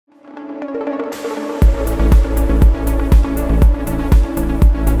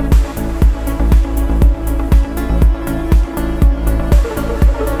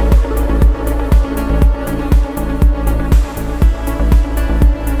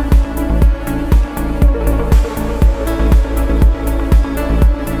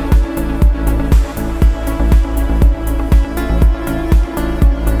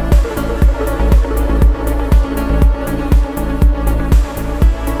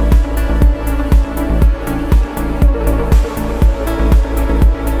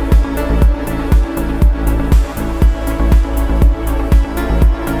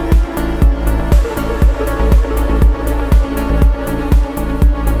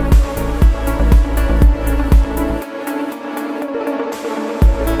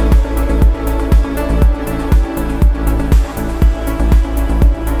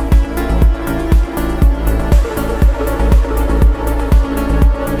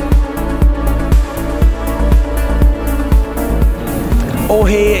Oh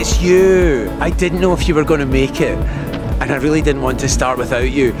hey, it's you! I didn't know if you were going to make it, and I really didn't want to start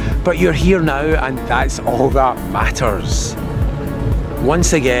without you, but you're here now and that's all that matters.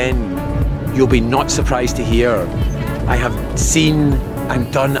 Once again, you'll be not surprised to hear I have seen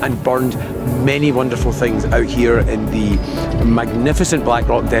and done and burned many wonderful things out here in the magnificent Black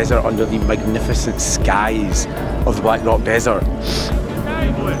Rock Desert under the magnificent skies of the Black Rock Desert.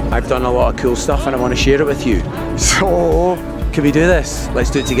 I've done a lot of cool stuff and I want to share it with you. So, can we do this? Let's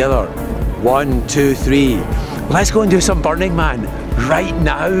do it together. 1, 2, 3. Let's go and do some Burning Man right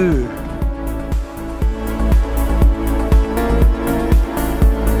now.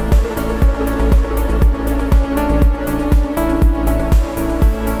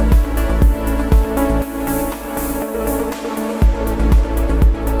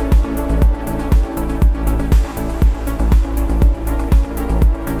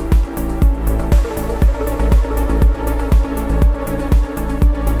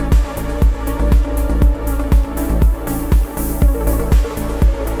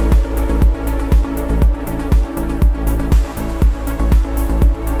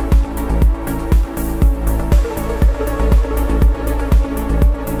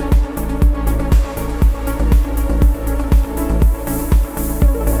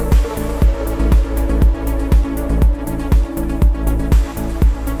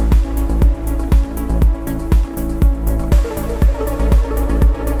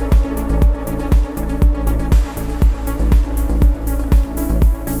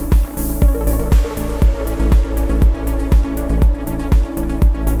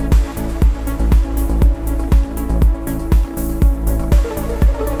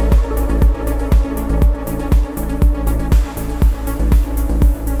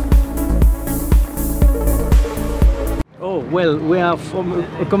 Well, we are from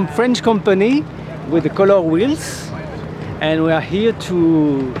a French company with the color wheels, and we are here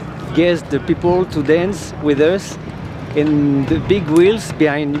to get the people to dance with us in the big wheels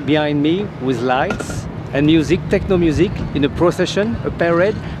behind me with lights and music, techno music, in a procession, a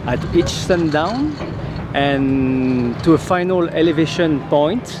parade at each sundown and to a final elevation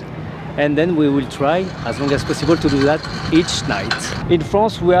point. And then we will try as long as possible to do that each night. In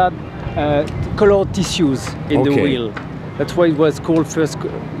France we had colored tissues in the wheel. That's why it was called first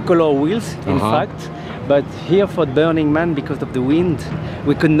color wheels, in fact. But here for Burning Man, because of the wind,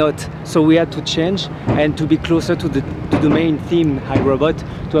 we could not. So we had to change and to be closer to the main theme, iRobot,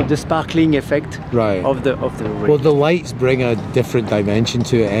 to have the sparkling effect of the ring. Well, the lights bring a different dimension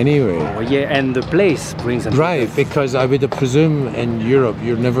to it anyway. Oh, yeah, and the place brings a because I would presume in Europe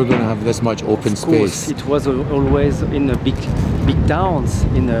you're never going to have this much open space. It was always in a big towns,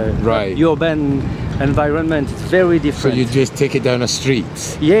 in a urban environment. It's very different. So you just take it down a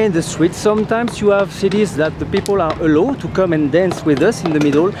street? Yeah, in the street. Sometimes you have cities that the people are allowed to come and dance with us in the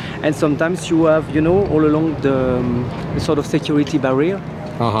middle, and sometimes you have, you know, all along the sort of security barrier.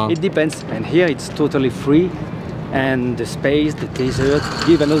 It depends. And here it's totally free, and the space, the desert,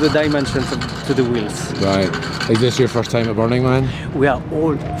 give another dimension to the wheels. Right. Is this your first time at Burning Man? We are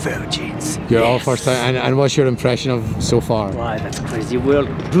all virgins. You're all first time. And what's your impression of so far? Wow, that's crazy world,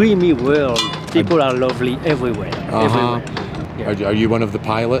 dreamy world. People are lovely everywhere. Yeah. Are you one of the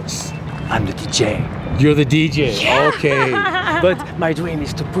pilots? I'm the DJ. You're the DJ? Yeah. Okay. But my dream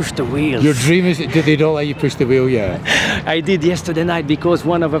is to push the wheels. Your dream is, did they not let you push the wheel yet? I did yesterday night because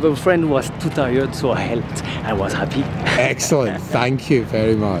one of our friends was too tired, so I helped. I was happy. Excellent. Thank you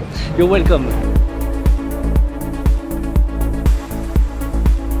very much. You're welcome.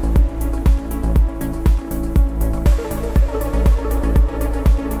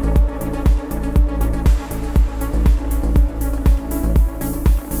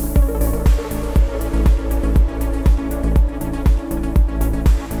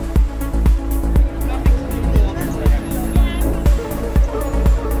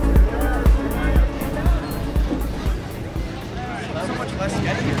 much less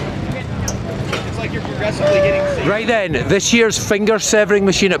sketchy. It's like you're progressively getting safer. Right then, this year's finger severing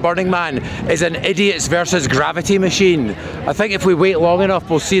machine at Burning Man is an idiots versus gravity machine. I think if we wait long enough,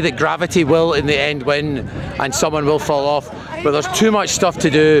 we'll see that gravity will in the end win and someone will fall off. But there's too much stuff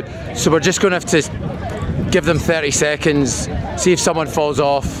to do, so we're just going to have to give them 30 seconds, see if someone falls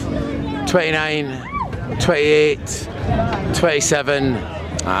off. 29, 28, 27.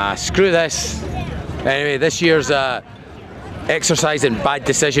 Screw this. Anyway, this year's exercise in bad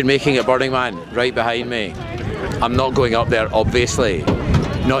decision making at Burning Man, right behind me. I'm not going up there, obviously.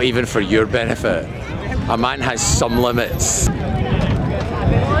 Not even for your benefit. A man has some limits.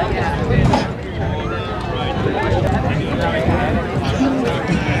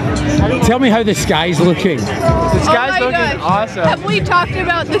 Tell me how the sky's looking. The sky's looking awesome. Have we talked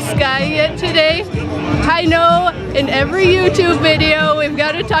about the sky yet today? I know in every YouTube video we've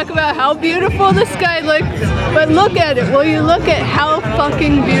got to talk about how beautiful the sky looks, but look at it. Will you look at how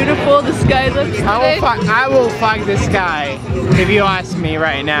fucking beautiful the sky looks today? I will fuck the sky if you ask me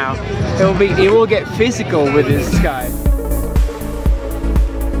right now. It will get physical with this sky.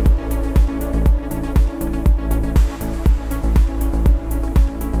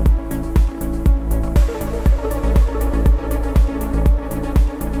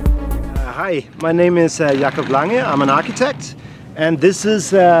 Hi, my name is Jakob Lange. I'm an architect, and this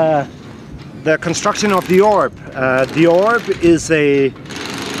is the construction of the orb. The orb is a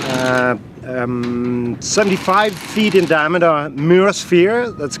 75 feet in diameter mirror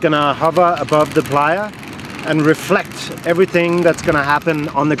sphere that's gonna hover above the playa and reflect everything that's gonna happen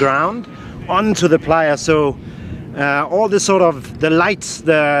on the ground onto the playa. So all the sort of the lights,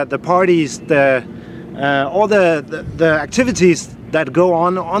 the parties, all the activities that go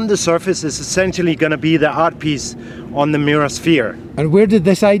on the surface is essentially going to be the art piece on the mirror sphere. And where did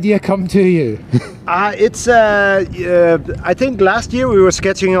this idea come to you? It's I think last year we were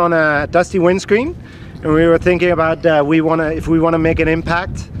sketching on a dusty windscreen, and we were thinking about if we want to make an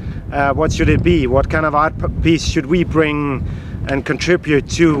impact, what should it be? What kind of art piece should we bring and contribute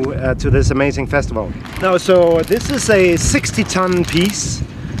to this amazing festival? No, so this is a 60-ton piece,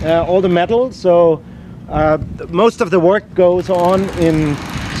 all the metal. So most of the work goes on in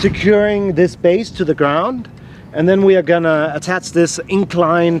securing this base to the ground, and then we are gonna attach this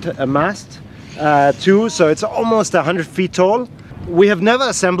inclined mast too, so it's almost 100 feet tall. We have never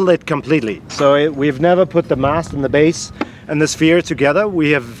assembled it completely, so we've never put the mast and the base and the sphere together.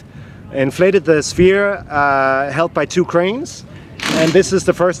 We have inflated the sphere held by 2 cranes, and this is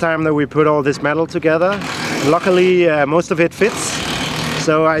the first time that we put all this metal together. Luckily most of it fits,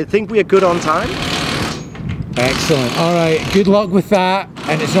 so I think we are good on time. Excellent. All right, good luck with that.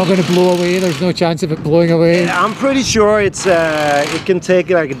 And it's not going to blow away. There's no chance of it blowing away. I'm pretty sure it can take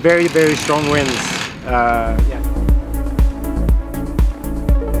like very, very strong winds. Yeah.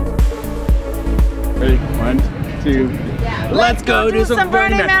 Ready? 1, 2. Yeah. Let's go do some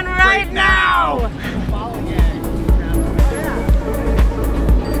Burning Man right now!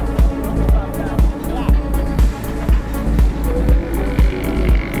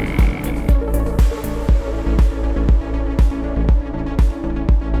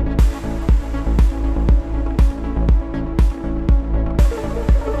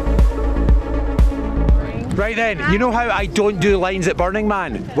 Right then, you know how I don't do lines at Burning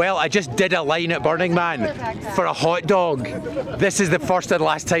Man? Well, I just did a line at Burning Man for a hot dog. This is the first and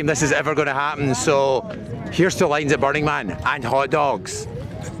last time this is ever going to happen, so here's to lines at Burning Man and hot dogs.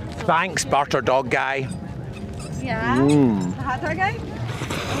 Thanks, barter dog guy. Yeah? The hot dog guy?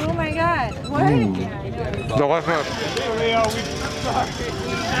 Oh my god, what? Delicious.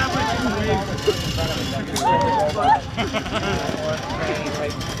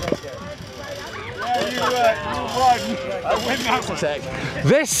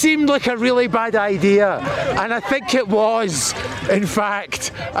 This seemed like a really bad idea, and I think it was, in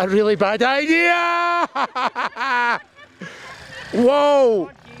fact, a really bad idea! Whoa!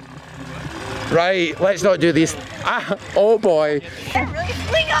 Right, let's not do these. Oh boy. Really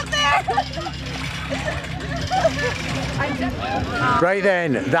swing up there! Right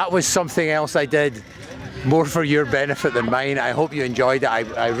then, that was something else I did, more for your benefit than mine. I hope you enjoyed it.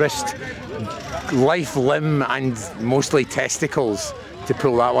 I risked life, limb, and mostly testicles to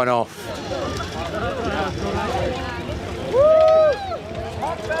pull that one off.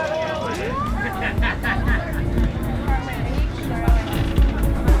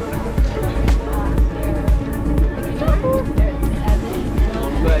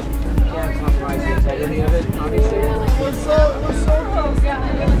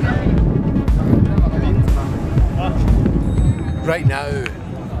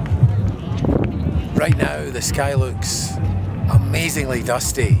 Right now, the sky looks amazingly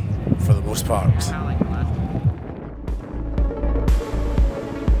dusty for the most part.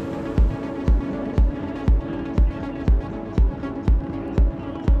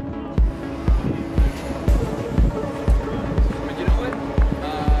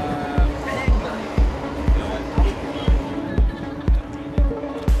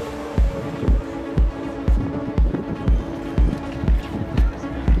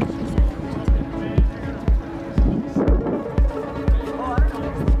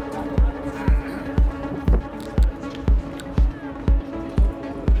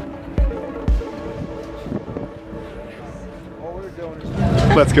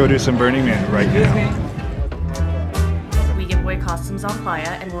 Let's go do some Burning Man right now. We give away costumes on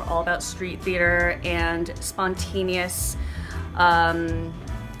Playa, and we're all about street theater and spontaneous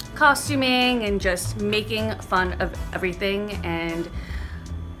costuming and just making fun of everything and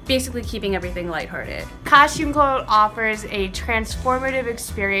basically keeping everything lighthearted. Costume Quilt offers a transformative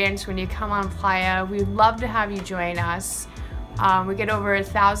experience when you come on Playa. We'd love to have you join us. We get over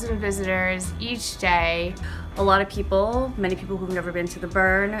 1,000 visitors each day. A lot of people, many people who've never been to the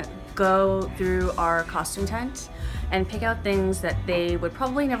Burn, go through our costume tent and pick out things that they would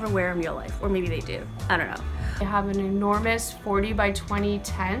probably never wear in real life, or maybe they do, I don't know. We have an enormous 40 by 20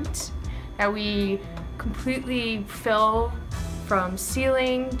 tent that we completely fill from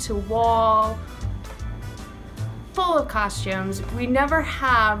ceiling to wall, full of costumes. We never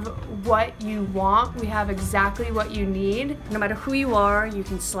have what you want, we have exactly what you need. No matter who you are, you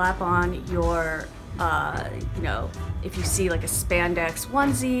can slap on your you know, if you see like a spandex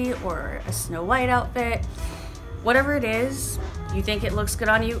onesie or a Snow White outfit, whatever it is, you think it looks good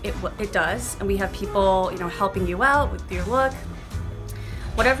on you, it does. And we have people, you know, helping you out with your look.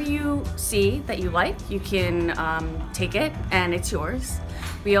 Whatever you see that you like, you can take it and it's yours.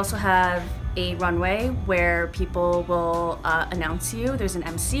 We also have a runway where people will announce you. There's an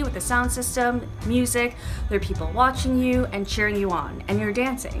MC with a sound system, music, there are people watching you and cheering you on, and you're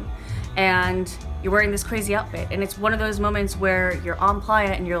dancing. And you're wearing this crazy outfit, and it's one of those moments where you're on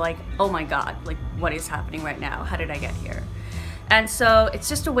Playa and you're like, oh my god, like what is happening right now? How did I get here? And so it's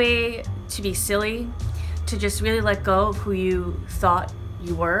just a way to be silly, to just really let go of who you thought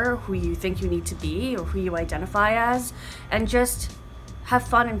you were, who you think you need to be, or who you identify as, and just have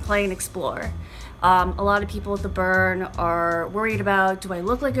fun and play and explore. A lot of people at the Burn are worried about, do I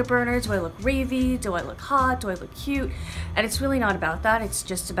look like a burner? Do I look ravey? Do I look hot? Do I look cute? And it's really not about that. It's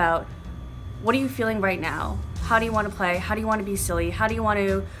just about, what are you feeling right now? How do you want to play? How do you want to be silly? How do you want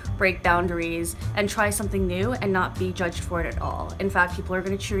to break boundaries and try something new and not be judged for it at all? In fact, people are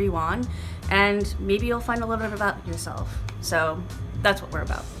going to cheer you on, and maybe you'll find a little bit about yourself. So that's what we're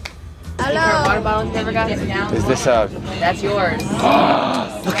about. Hello. Water bottle never got it. Is this a... That's yours.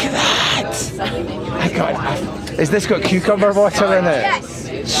 Oh, look at that! Is this got cucumber water in it?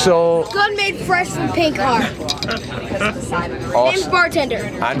 Yes. So... Gun made fresh from Pink Heart. Awesome. And bartender.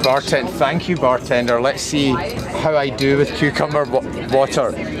 And bartender. Thank you, bartender. Let's see how I do with cucumber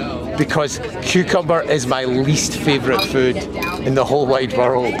water. Because cucumber is my least favourite food in the whole wide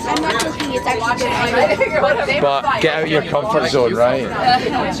world. I'm not joking, it's actually good. But get out of your comfort zone, right?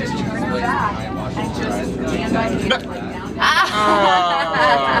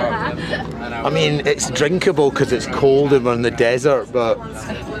 I mean, it's drinkable because it's cold and we're in the desert, but...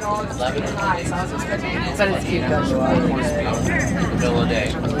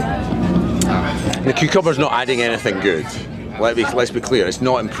 The cucumber's not adding anything good. Let's be clear, it's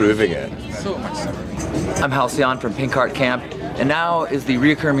not improving it. I'm Halcyon from Pink Heart Camp, and now is the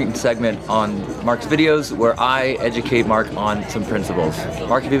reoccurring segment on Mark's videos where I educate Mark on some principles.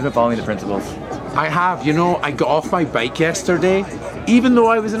 Mark, have you been following the principles? I have. You know, I got off my bike yesterday, even though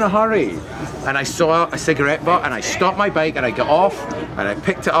I was in a hurry, and I saw a cigarette butt, and I stopped my bike, and I got off, and I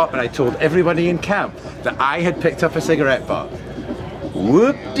picked it up, and I told everybody in camp that I had picked up a cigarette butt.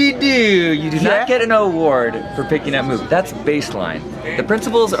 Whoop-de-doo! You do not get an award for picking that move. That's baseline. The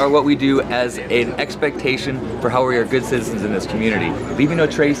principles are what we do as an expectation for how we are good citizens in this community. Leaving no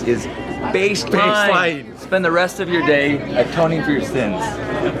trace is baseline. Spend the rest of your day atoning for your sins.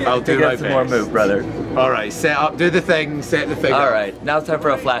 I'll do my best. Some more move, brother. All right, set up, do the thing, set the thing. All right, now it's time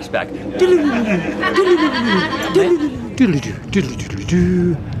for a flashback.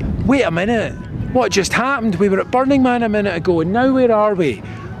 Wait a minute. What just happened? We were at Burning Man a minute ago, and now where are we?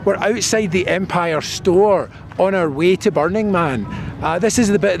 We're outside the Empire store on our way to Burning Man. This is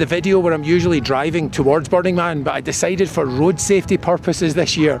the bit of the video where I'm usually driving towards Burning Man, but I decided for road safety purposes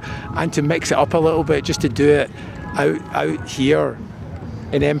this year and to mix it up a little bit, just to do it out here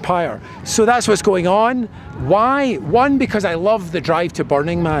in Empire. So that's what's going on. Why? One, because I love the drive to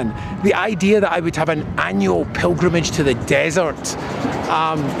Burning Man. The idea that I would have an annual pilgrimage to the desert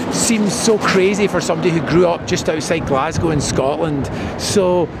seems so crazy for somebody who grew up just outside Glasgow in Scotland.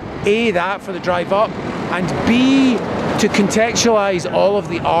 So A, that for the drive up, and B, to contextualise all of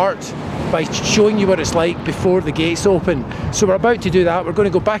the art by showing you what it's like before the gates open. So we're about to do that. We're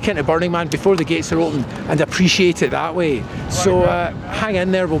going to go back into Burning Man before the gates are open and appreciate it that way. So hang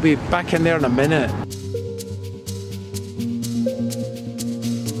in there, we'll be back in there in a minute.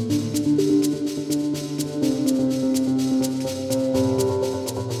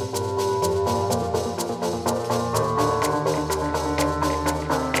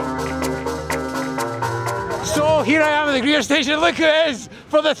 So here I am at the Greer Station. Look who it is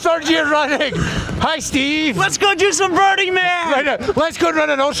for the 3rd year running. Hi Steve. Let's go do some Burning Man. Right now, let's go and run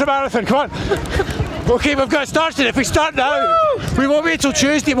an ultra marathon. Come on. Okay, we've got started. If we start now, we won't wait till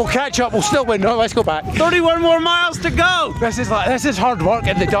Tuesday. We'll catch up. We'll still win. No, let's go back. 31 more miles to go. This is hard work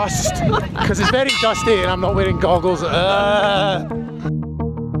in the dust because it's very dusty and I'm not wearing goggles.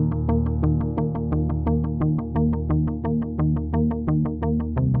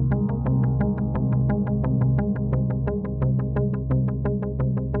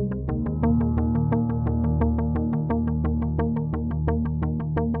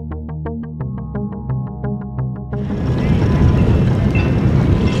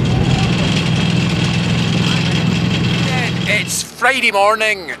 It's Friday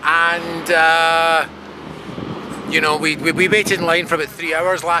morning and you know, we waited in line for about 3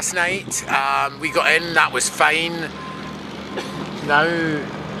 hours last night. We got in, that was fine. Now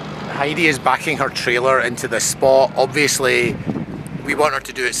Heidi is backing her trailer into the spot. Obviously we want her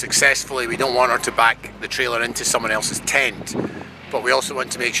to do it successfully. We don't want her to back the trailer into someone else's tent, but we also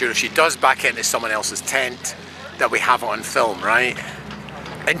want to make sure if she does back into someone else's tent that we have it on film, right?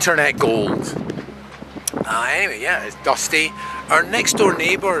 Internet gold. Anyway, yeah, it's dusty. Our next door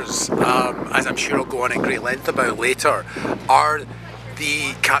neighbours, as I'm sure I'll go on at great length about later, are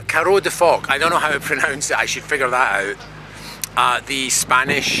the Cahill de Foc. I don't know how to pronounce it, I should figure that out. The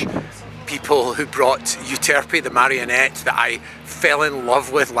Spanish people who brought Euterpe, the marionette that I fell in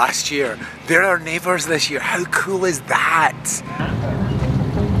love with last year. They're our neighbours this year. How cool is that?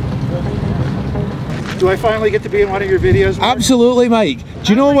 Do I finally get to be in one of your videos, Mark? Absolutely, Mike.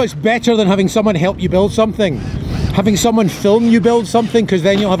 Do you know what's better than having someone help you build something? Having someone film you build something, because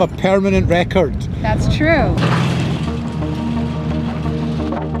then you'll have a permanent record. That's true.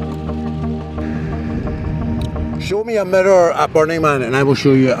 Show me a mirror at Burning Man and I will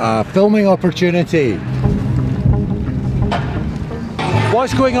show you a filming opportunity.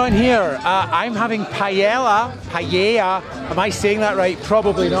 What's going on here? I'm having paella, am I saying that right?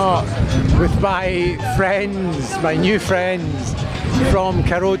 Probably not. With my friends, my new friends from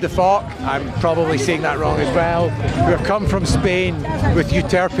Cahill de Foc. I'm probably saying that wrong as well. Who have come from Spain with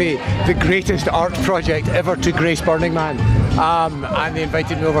Euterpe, the greatest art project ever to grace Burning Man. And they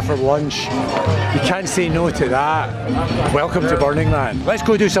invited me over for lunch. You can't say no to that. Welcome to Burning Man. Let's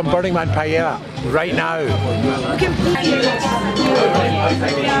go do some Burning Man paella right now.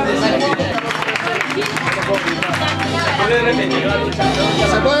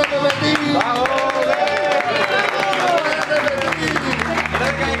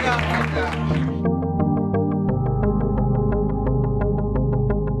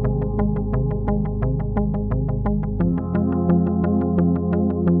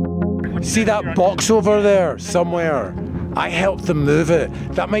 See that box over there somewhere? I helped them move it.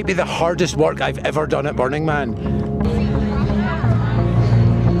 That might be the hardest work I've ever done at Burning Man.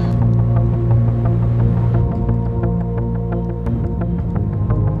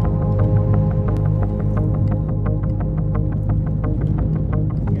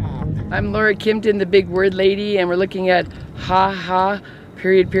 I'm Laura Kimpton, the big word lady, and we're looking at ha ha,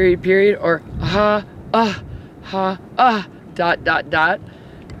 period, period, period, or ha dot dot dot.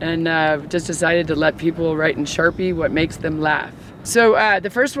 And just decided to let people write in Sharpie what makes them laugh. So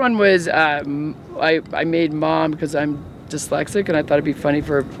the first one was I made mom because I'm dyslexic and I thought it'd be funny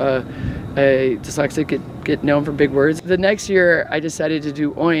for a dyslexic to get known for big words. The next year I decided to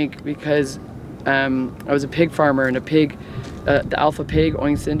do oink because I was a pig farmer and a pig, the alpha pig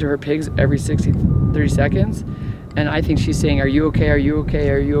oinks into her pigs every 30 seconds. And I think she's saying, are you okay, are you okay,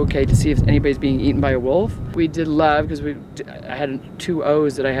 are you okay, to see if anybody's being eaten by a wolf. We did love, because I had 2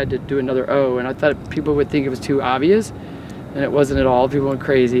 O's that I had to do another O, and I thought people would think it was too obvious, and it wasn't at all. People went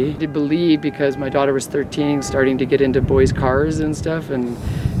crazy. I did believe because my daughter was 13, starting to get into boys' cars and stuff, and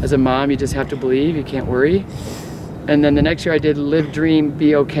as a mom, you just have to believe, you can't worry. And then the next year I did live, dream,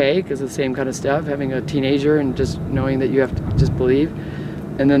 be okay, because of the same kind of stuff, having a teenager and just knowing that you have to just believe.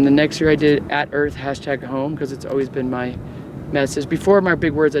 And then the next year I did @Earth #home because it's always been my message. Before my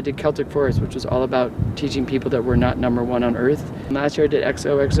big words, I did Celtic Forest, which was all about teaching people that we're not #1 on Earth. And last year I did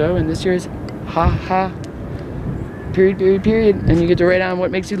XOXO, and this year is ha ha. Period, period, period. And you get to write down what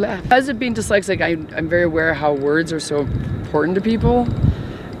makes you laugh. As of being dyslexic, I'm very aware how words are so important to people.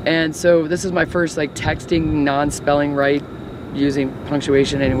 And so this is my first like texting, non-spelling right, using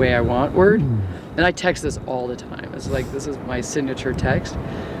punctuation any way I want word. And I text this all the time. It's like, this is my signature text.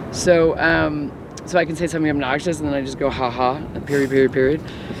 So, so I can say something obnoxious and then I just go haha, period, period, period.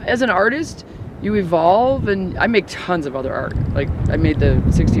 As an artist, you evolve, and I make tons of other art. Like I made the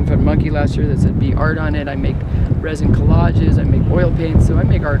 16-foot monkey last year that said be art on it. I make resin collages, I make oil paints, so I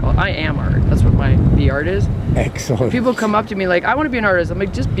make art. I am art. That's what my be art is. Excellent. People come up to me like, I want to be an artist. I'm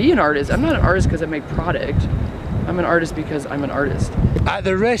like, just be an artist. I'm not an artist because I make product. I'm an artist because I'm an artist. At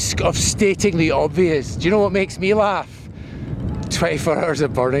the risk of stating the obvious, do you know what makes me laugh? 24 hours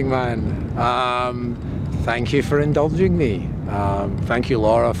of Burning Man. Thank you for indulging me. Thank you,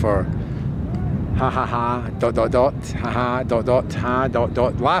 Laura, for ha ha ha, dot dot dot, ha ha, dot dot, ha, dot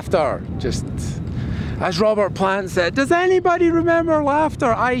dot, laughter. Just, as Robert Plant said, does anybody remember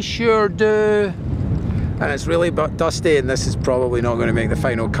laughter? I sure do. And it's really dusty, and this is probably not going to make the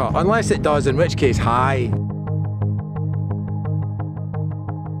final cut, unless it does, in which case, hi.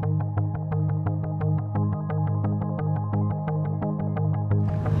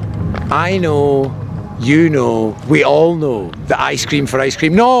 I know, you know, we all know that I scream for ice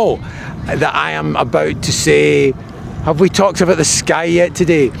cream. No, that I am about to say, have we talked about the sky yet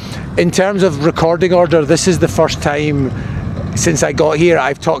today? In terms of recording order, this is the first time since I got here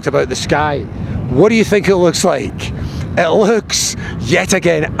I've talked about the sky. What do you think it looks like? It looks, yet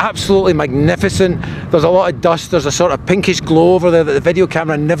again, absolutely magnificent. There's a lot of dust, there's a sort of pinkish glow over there that the video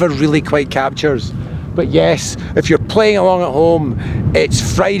camera never really quite captures. But yes, if you're playing along at home,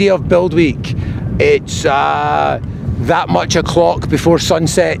 it's Friday of build week. It's that much o'clock before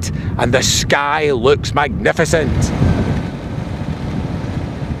sunset, and the sky looks magnificent.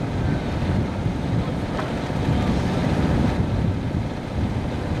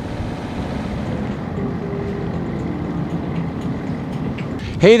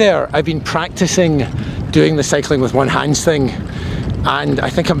 Hey there, I've been practicing doing the cycling with one hands thing, and I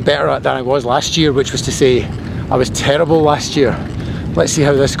think I'm better at it than I was last year, which was to say, I was terrible last year. Let's see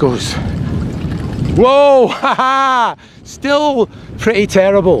how this goes. Whoa, haha, still pretty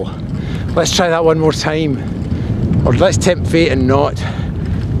terrible. Let's try that one more time. Or let's tempt fate and not.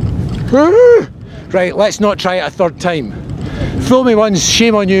 Right, let's not try it a third time. Fool me once,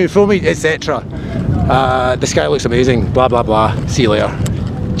 shame on you, fool me, etc. The sky looks amazing, blah blah blah. See you later.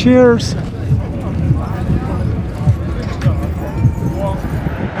 Cheers.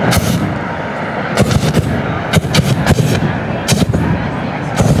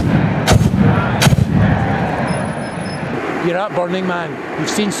 You're at Burning Man, you've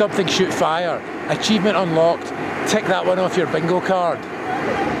seen something shoot fire, achievement unlocked, tick that one off your bingo card.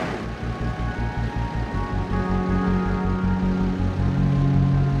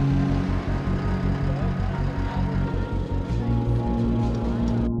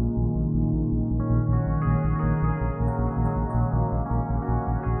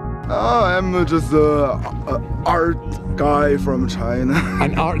 Oh, I'm just an art guy from China.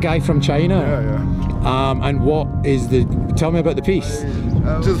 An art guy from China? Yeah, yeah. And what is the, tell me about the piece.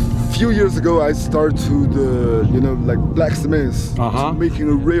 Just a few years ago I started to like blacksmith, making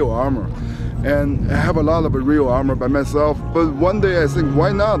a real armor. And I have a lot of real armor by myself, but one day I think,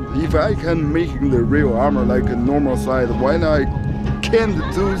 why not? If I can make the real armor like a normal size, why not can't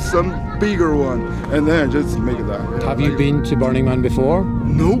do some bigger one? And then I just make that. Have you been to Burning Man before?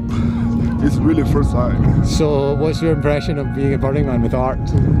 Nope. It's really first time. So what's your impression of being at Burning Man with art?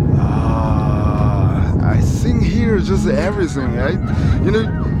 I think here is just everything, right?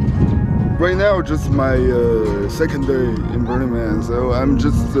 Right now just my second day in Burning Man, so I'm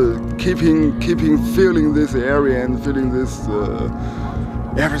just keeping feeling this area and feeling this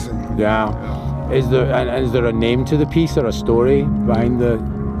everything. Yeah. Is there a name to the piece or a story behind the?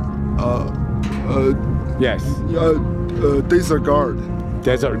 Yes. Desert Guard.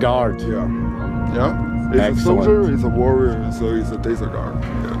 Desert Guard. Yeah. Yeah. It's Excellent. a soldier, it's a warrior, so it's a Desert Guard.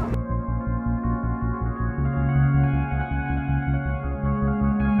 Yeah.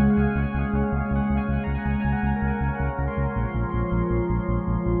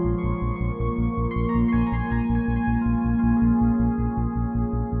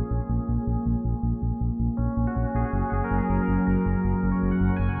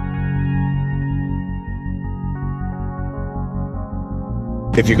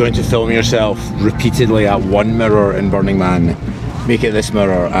 If you're going to film yourself repeatedly at one mirror in Burning Man, make it this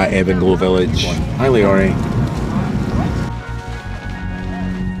mirror at Ebb and Glow Village. Hi Leori.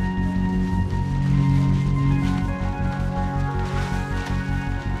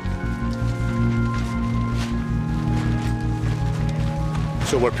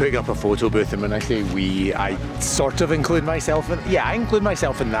 So we're putting up a photo booth, and when I say we, I sort of include myself in, yeah, I include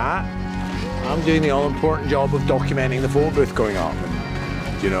myself in that. I'm doing the all-important job of documenting the photo booth going up.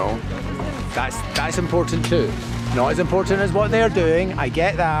 And, you know, that's important too. Not as important as what they're doing, I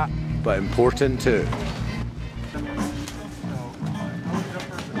get that, but important too.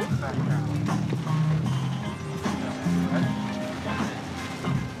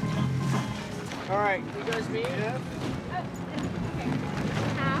 All right, you guys meet?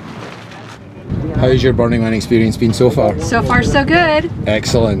 How's your Burning Man experience been so far? So far, so good.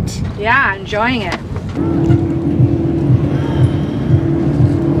 Excellent. Yeah, enjoying it.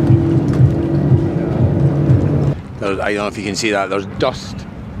 I don't know if you can see that, there's dust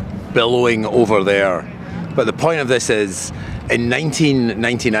billowing over there. But the point of this is, in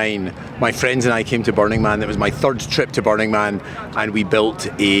 1999, my friends and I came to Burning Man. It was my third trip to Burning Man, and we built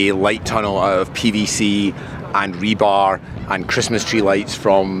a light tunnel out of PVC and rebar and Christmas tree lights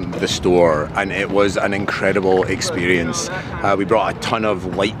from the store, and it was an incredible experience. We brought a ton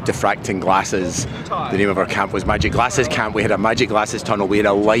of light diffracting glasses. The name of our camp was Magic Glasses Camp. We had a Magic Glasses tunnel. We had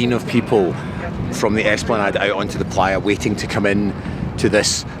a line of people from the Esplanade out onto the playa waiting to come in to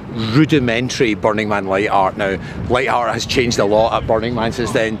this rudimentary Burning Man light art. Now, light art has changed a lot at Burning Man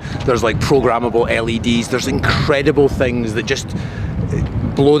since then. There's like programmable LEDs, there's incredible things that just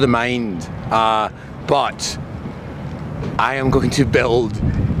blow the mind. But I am going to build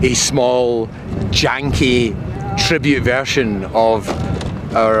a small, janky tribute version of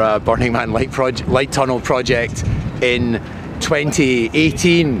our Burning Man light tunnel project in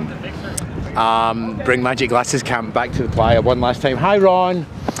 2018. Bring Magic Glasses Camp back to the playa one last time. Hi Ron!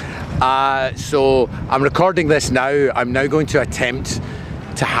 So I'm recording this now. I'm now going to attempt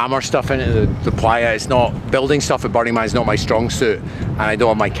to hammer stuff into the playa. It's not, building stuff at Burning Man is not my strong suit, and I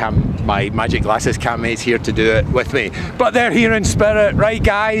don't have my Magic Glasses campmates here to do it with me. But they're here in spirit, right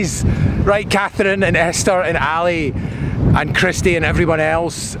guys? Right, Catherine and Esther and Ali and Christy and everyone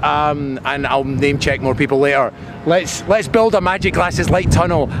else, and I'll name check more people later. Let's build a Magic Glasses light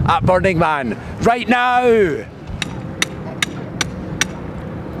tunnel at Burning Man right now.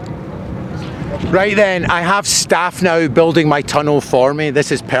 Right then, I have staff now building my tunnel for me.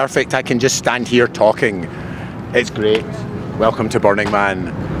 This is perfect. I can just stand here talking. It's great. Welcome to Burning Man.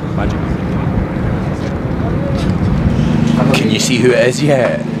 Magic. Can you see who it is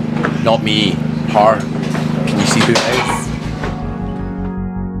yet? Not me, her. Can you see who it is?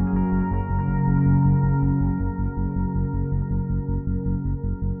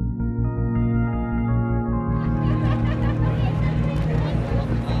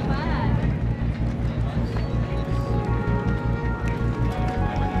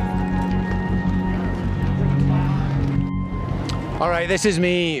 All right, this is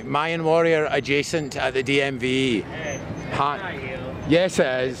me, Mayan Warrior adjacent at the DMV. Hi. Yes, it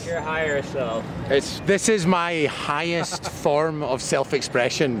is. Your higher self. This is my highest form of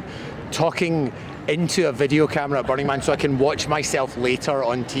self-expression, talking into a video camera at Burning Man so I can watch myself later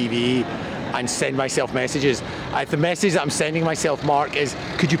on TV and send myself messages. The message that I'm sending myself, Mark, is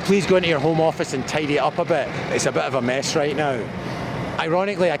could you please go into your home office and tidy it up a bit? It's a bit of a mess right now.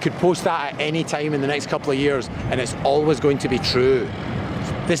 Ironically, I could post that at any time in the next couple of years and it's always going to be true.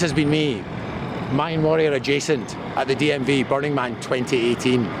 This has been me, Mayan Warrior adjacent at the DMV, Burning Man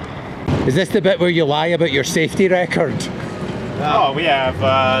 2018. Is this the bit where you lie about your safety record? Oh, we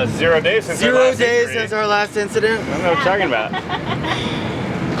have 0 days since our last incident. since our last incident. I don't know what you're talking about.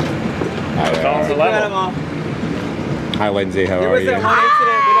 Hi Lindsay, how There are was you? that one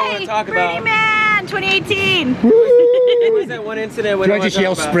incident we don't want to talk about. Man, 2018. There was that one incident we Do don't I want just to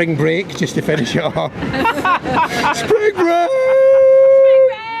yell talk about. spring break just to finish it off? Spring break!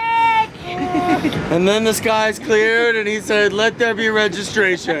 And then the skies cleared and he said, let there be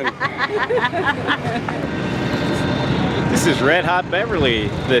registration. This is Red Hot Beverly,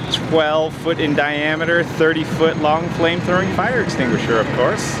 the 12-foot in diameter, 30-foot long flame-throwing fire extinguisher, of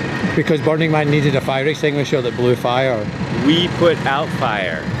course. Because Burning Man needed a fire extinguisher that blew fire. We put out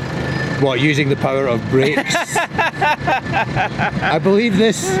fire. What, using the power of brakes? I believe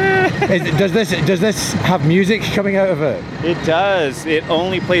this, does this have music coming out of it? It does. It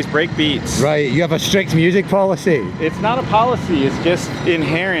only plays break beats. Right, you have a strict music policy. It's not a policy, it's just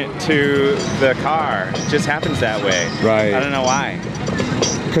inherent to the car. It just happens that way. Right. I don't know why.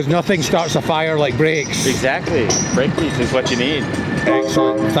 Because nothing starts a fire like brakes. Exactly. Break beats is what you need.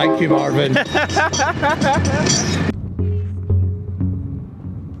 Excellent. Thank you, Marvin.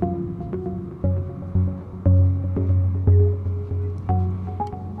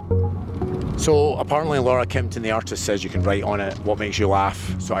 So apparently Laura Kimpton, the artist, says you can write on it what makes you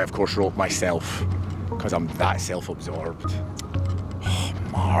laugh. So I of course wrote myself, because I'm that self-absorbed. Oh,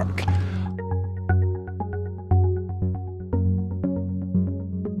 Mark.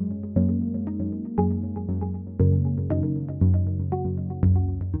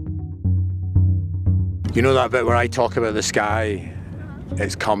 You know that bit where I talk about the sky?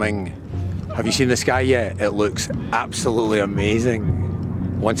 It's coming. Have you seen the sky yet? It looks absolutely amazing.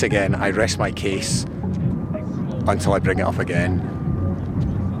 Once again, I rest my case until I bring it up again.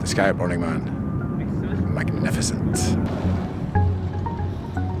 The sky at Burning Man, magnificent.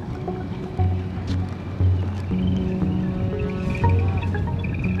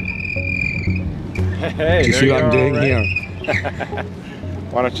 Hey, do you see what I'm doing here?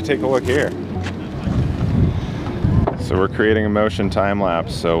 Why don't you take a look here? So we're creating a motion time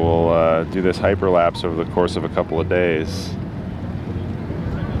lapse, so we'll do this hyperlapse over the course of a couple of days.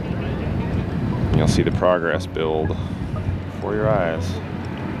 You'll see the progress build before your eyes.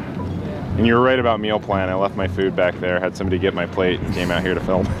 And you were right about meal plan. I left my food back there, had somebody get my plate, and came out here to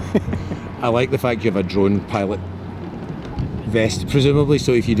film. I like the fact you have a drone pilot vest, presumably,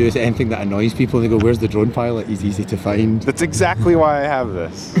 so if you do anything that annoys people, they go, where's the drone pilot? He's easy to find. That's exactly why I have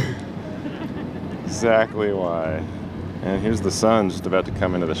this. Exactly why. And here's the sun just about to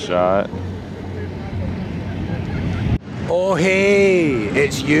come into the shot. Oh hey,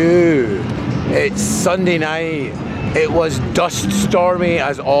 it's you. It's Sunday night. It was dust stormy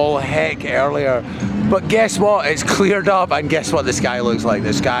as all heck earlier. But guess what? It's cleared up, and guess what the sky looks like?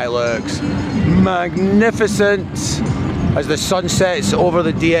 The sky looks magnificent as the sun sets over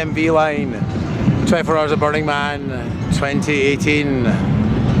the DMV line. 24 Hours of Burning Man 2018.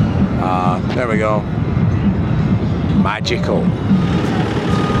 There we go. Magical.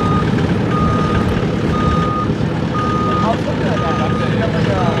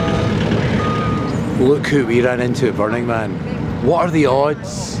 Look who we ran into at Burning Man. What are the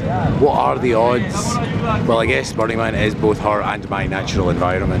odds? What are the odds? Well, I guess Burning Man is both her and my natural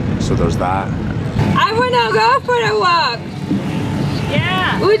environment, so there's that. I wanna go for a walk.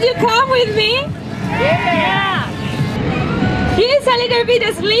 Yeah. Would you come with me? Yeah. He's a little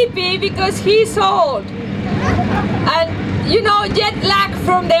bit sleepy because he's old. And you know, jet lag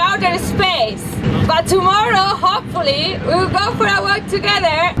from the outer space. But tomorrow, hopefully, we'll go for a walk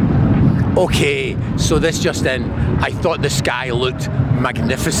together. Okay, so this just in, I thought the sky looked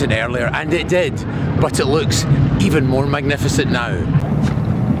magnificent earlier, and it did, but it looks even more magnificent now.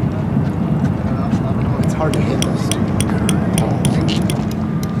 It's hard to hit this.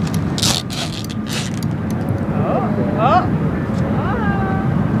 Oh.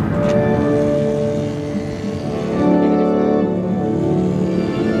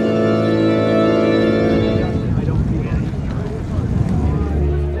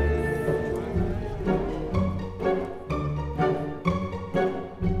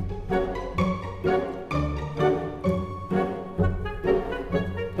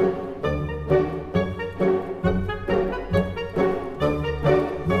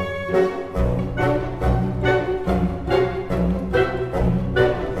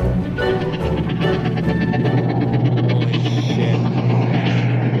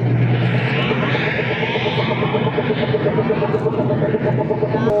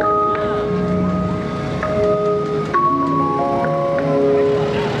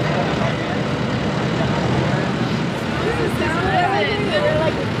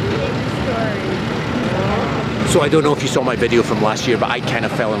 So I don't know if you saw my video from last year, but I kind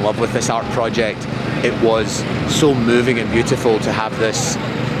of fell in love with this art project. It was so moving and beautiful to have this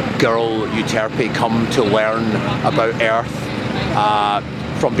girl, Euterpe, come to learn about Earth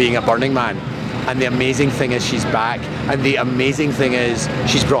from being a Burning Man. And the amazing thing is she's back, and the amazing thing is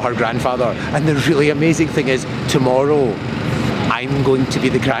she's brought her grandfather, and the really amazing thing is tomorrow I'm going to be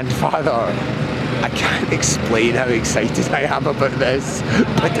the grandfather. I can't explain how excited I am about this,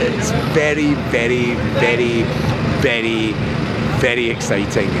 but it's very, very, very, very, very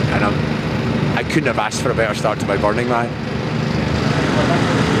exciting, and I couldn't have asked for a better start to my Burning Man.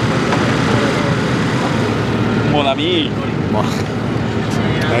 Mon ami!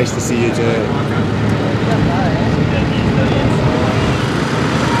 Nice to see you too.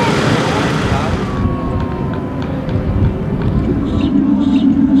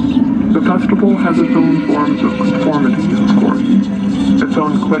 The festival has its own forms of conformity, of course. Its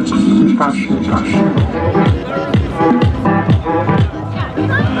own cliques and fashion.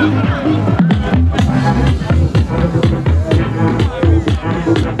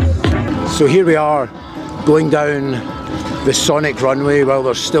 So here we are, going down the sonic runway while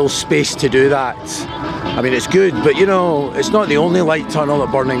there's still space to do that. I mean, it's good, but you know, it's not the only light tunnel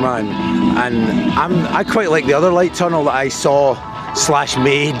at Burning Man, and I quite like the other light tunnel that I saw /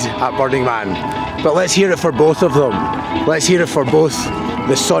 made at Burning Man. But let's hear it for both of them. Let's hear it for both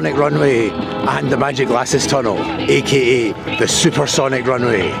the Sonic Runway and the Magic Glasses Tunnel, aka the Supersonic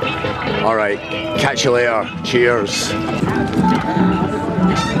Runway. All right, catch you later. Cheers.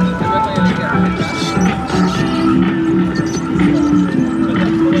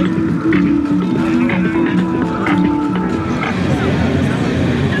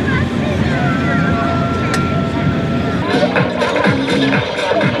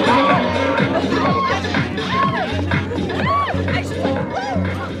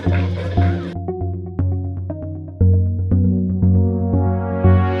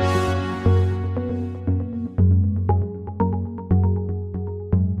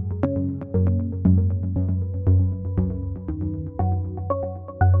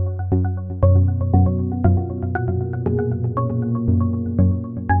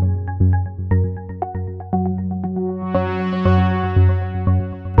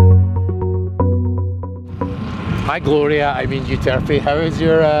 Hi Gloria, I mean Euterpe. How's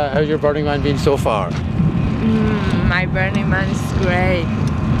your Burning Man been so far? My Burning Man is great.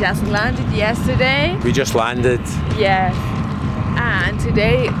 Just landed yesterday. We just landed. Yes. And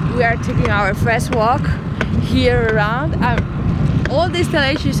today we are taking our first walk here around. All the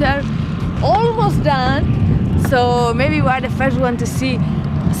installations are almost done. So maybe we are the first one to see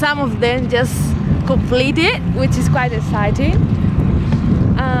some of them just completed, which is quite exciting.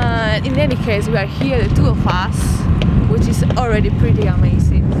 In any case, we are here, the two of us, which is already pretty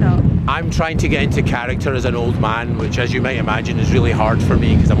amazing. So I'm trying to get into character as an old man, which, as you might imagine, is really hard for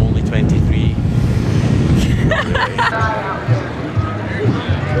me because I'm only 23.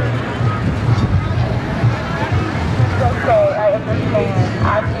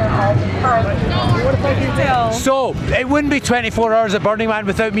 So, it wouldn't be 24 hours at Burning Man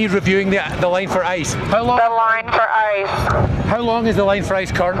without me reviewing the line for ice. How long? The line for ice. How long is the line for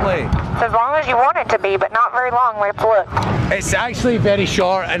ice currently? It's as long as you want it to be, but not very long. Let's look. It's actually very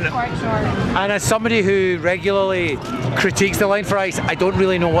short, and quite short. And as somebody who regularly critiques the line for ice, I don't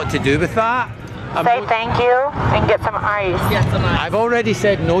really know what to do with that. Say thank you and get some ice. I've already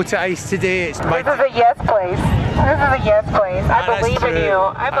said no to ice today. This is a yes place. This is a yes place. I believe in you.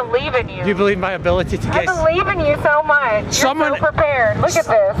 I believe in you. You believe my ability to get... I believe in you so much. You're so prepared. Look at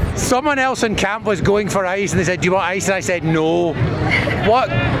this. Someone else in camp was going for ice and they said, do you want ice? And I said no. What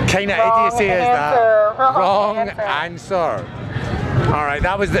kind of idiocy is that? Wrong answer. All right,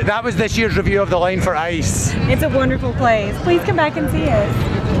 that was this year's review of the line for ice. It's a wonderful place. Please come back and see us.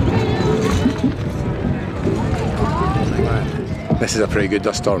 This is a pretty good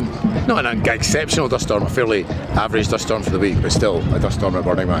dust storm. Not an exceptional dust storm, a fairly average dust storm for the week, but still a dust storm at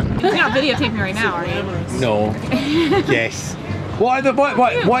Burning Man. You're not videotaping right now, are you? No. Yes. What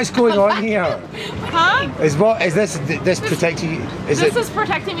is going on here? Huh? Is this protecting you? This is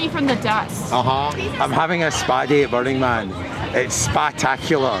protecting me from the dust. I'm having a spa day at Burning Man. It's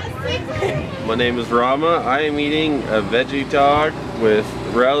spectacular. My name is Rama. I am eating a veggie dog with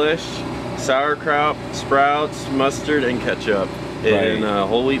relish, sauerkraut, sprouts, mustard, and ketchup in a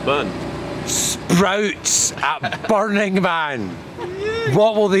whole wheat bun. Sprouts at Burning Man.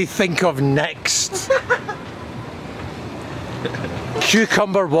 What will they think of next?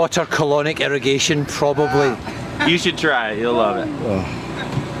 Cucumber water colonic irrigation, probably. You should try it. You'll love it.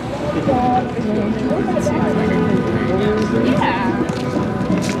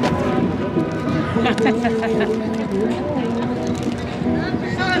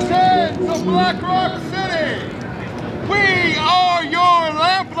 Citizens of Black Rock City, we are your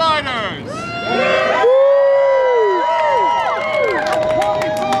lamplighters.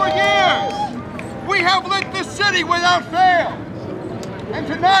 24 years, we have lit the city without fail. And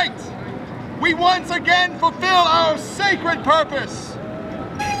tonight, we once again fulfill our sacred purpose.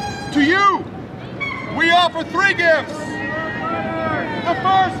 To you, we offer 3 gifts. The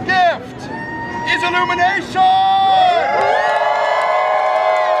first gift is illumination.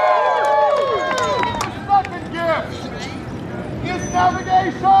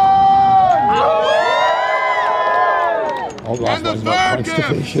 Navigation! And the third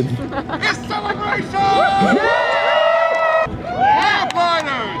gift is celebration!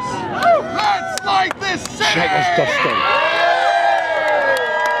 Lamplighters! Let's light this city! Check this dusting.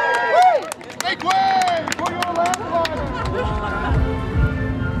 Make way for your lamplighters!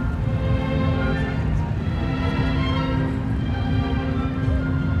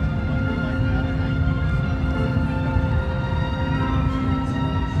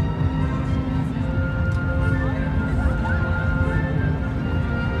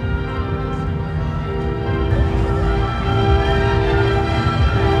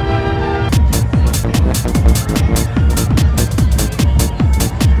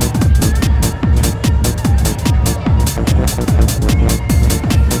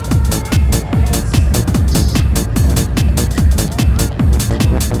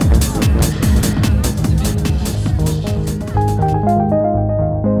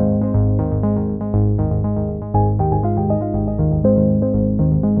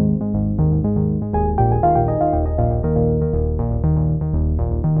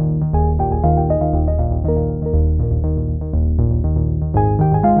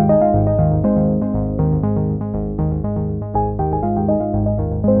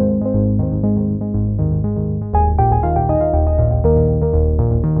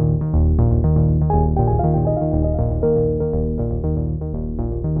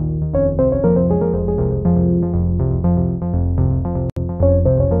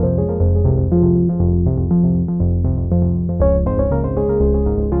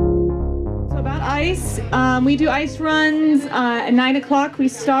 we do ice runs at 9 o'clock we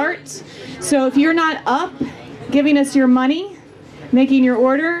start. So if you're not up giving us your money, making your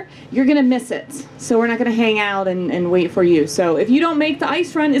order, you're gonna miss it. So we're not gonna hang out and wait for you. So if you don't make the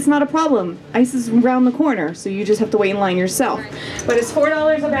ice run, it's not a problem. Ice is around the corner, so you just have to wait in line yourself. But it's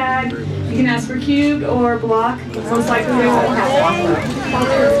 $4 a bag. You can ask for cubed or block. Most likely they won't have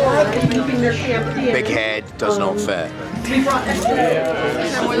Big head does not fit.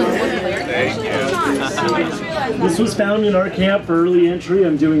 This was found in our camp for early entry.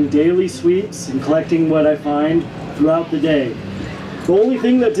 I'm doing daily sweeps and collecting what I find throughout the day. The only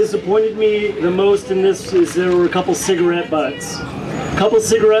thing that disappointed me the most in this is there were a couple cigarette butts. A couple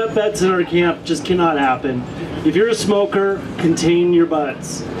cigarette butts in our camp just cannot happen. If you're a smoker, contain your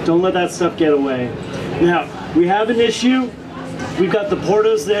butts. Don't let that stuff get away. Now, we have an issue. We've got the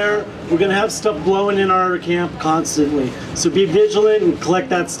portos there. We're gonna have stuff blowing in our camp constantly. So be vigilant and collect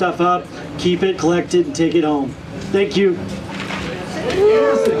that stuff up. Keep it, collect it, and take it home. Thank you.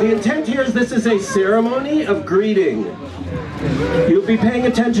 Yes, the intent here is this is a ceremony of greeting. You'll be paying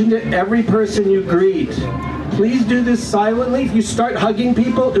attention to every person you greet. Please do this silently. If you start hugging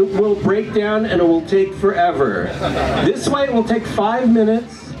people, it will break down and it will take forever. This way it will take 5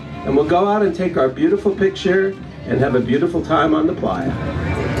 minutes and we'll go out and take our beautiful picture and have a beautiful time on the playa.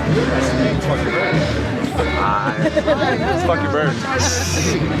 Let's fuck your bird.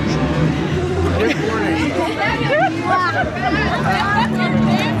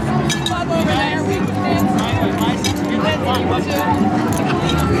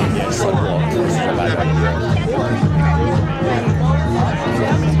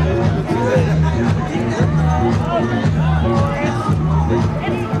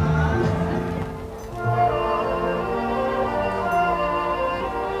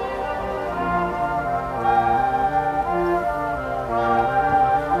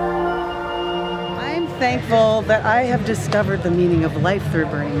 Thankful that I have discovered the meaning of life through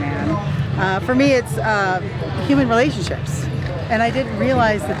Burning Man. For me, it's human relationships, and I didn't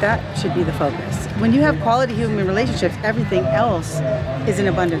realize that that should be the focus. When you have quality human relationships, everything else is in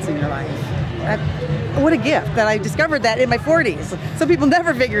abundance in your life. What a gift that I discovered that in my 40s. Some people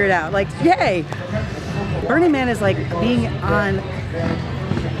never figure it out. Like, yay! Burning Man is like being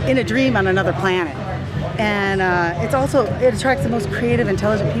in a dream on another planet. And it attracts the most creative,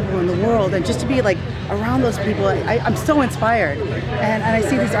 intelligent people in the world, and just to be like around those people, I'm so inspired. And I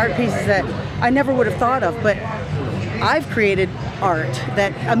see these art pieces that I never would have thought of, but I've created art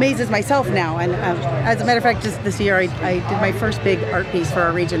that amazes myself now. And as a matter of fact, just this year I did my first big art piece for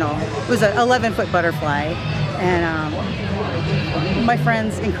our regional. It was an 11-foot butterfly, and my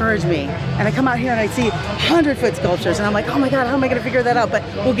friends encourage me, and I come out here and I see 100-foot sculptures, and I'm like, oh my God, how am I going to figure that out? But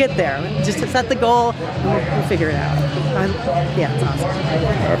we'll get there. Just to set the goal, and we'll figure it out. Yeah, it's awesome.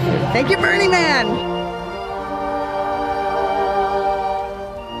 Perfect. Thank you, Burning Man.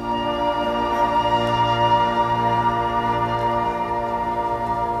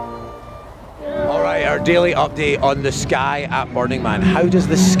 Our daily update on the sky at Burning Man. How does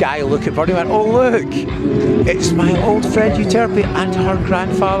the sky look at Burning Man? Oh look, it's my old friend Euterpe and her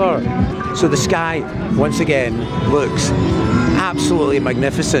grandfather. So the sky, once again, looks absolutely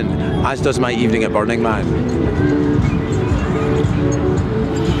magnificent, as does my evening at Burning Man.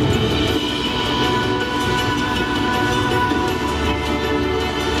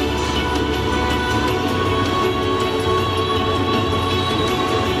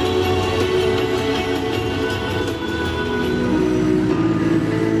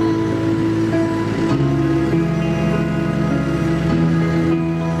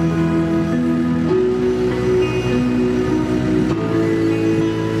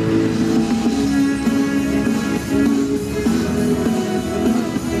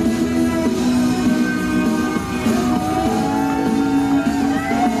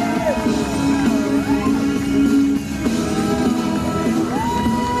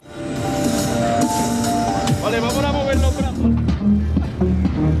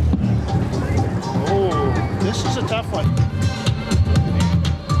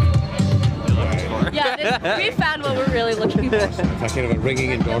 We found what we're really looking for. It's a kind of a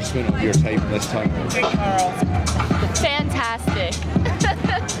ringing endorsement of your time this time. Fantastic.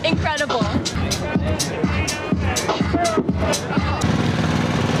 Incredible.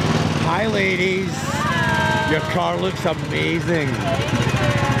 Hi ladies. Your car looks amazing.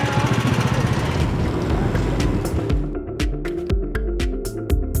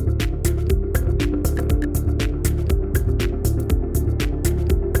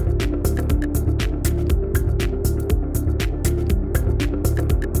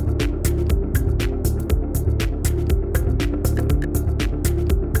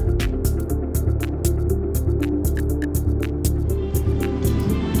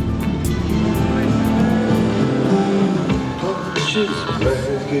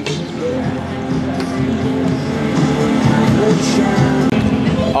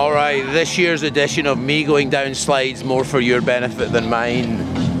 Alright, this year's edition of me going down slides more for your benefit than mine.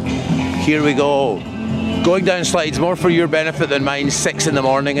 Here we go. Going down slides more for your benefit than mine, 6 in the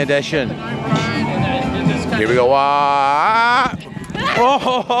morning edition. Here we go. Ah!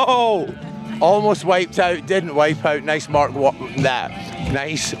 Oh! Almost wiped out, didn't wipe out. Nice work,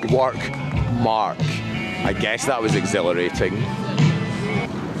 nice work, Mark. I guess that was exhilarating.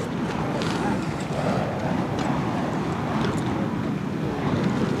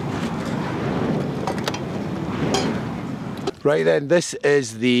 Right then, this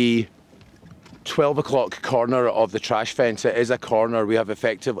is the 12 o'clock corner of the trash fence. It is a corner. We have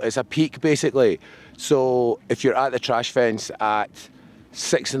it's a peak basically. So if you're at the trash fence at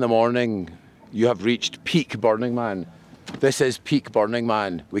 6 in the morning, you have reached peak Burning Man. This is peak Burning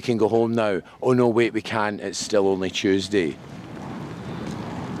Man. We can go home now. Oh no, wait, we can't. It's still only Tuesday.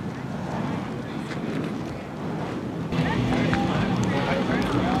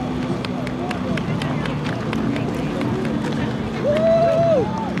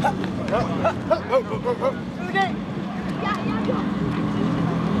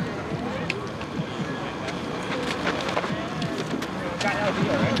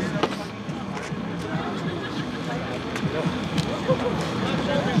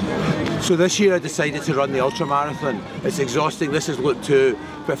 So this year I decided to run the ultra marathon. It's exhausting. This is Luke 2,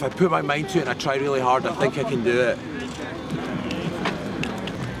 but if I put my mind to it and I try really hard, I think I can do it.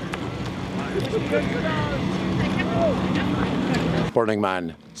 Burning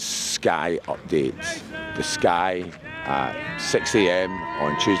Man sky updates. The sky at 6 AM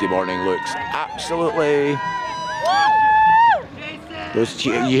on Tuesday morning looks absolutely...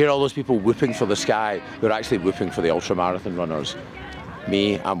 You hear all those people whooping for the sky. They're actually whooping for the ultra marathon runners.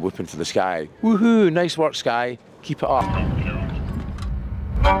 Me, I'm whooping for the sky. Woohoo! Nice work, Sky. Keep it up.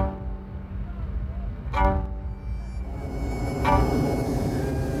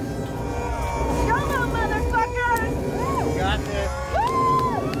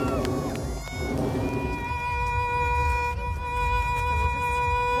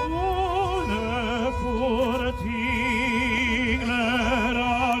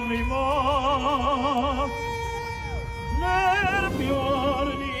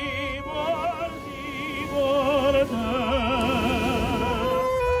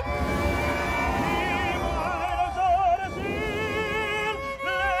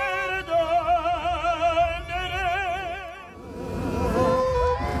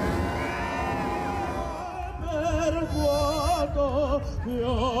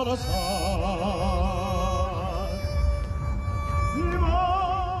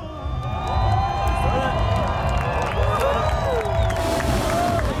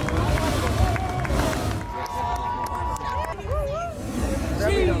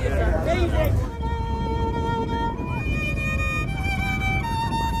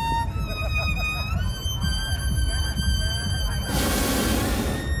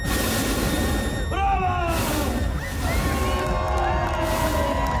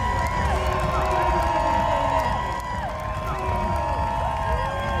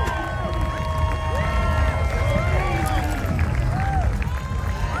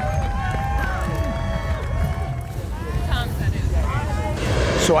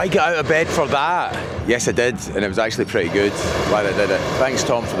 So I got out of bed for that. Yes, I did, and it was actually pretty good. Glad I did it. Thanks,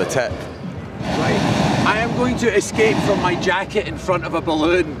 Tom, for the tip. Right, I am going to escape from my jacket in front of a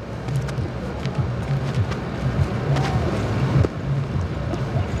balloon.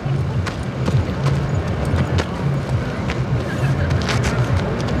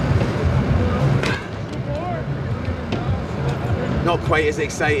 Not quite as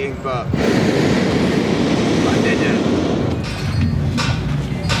exciting, but I did it.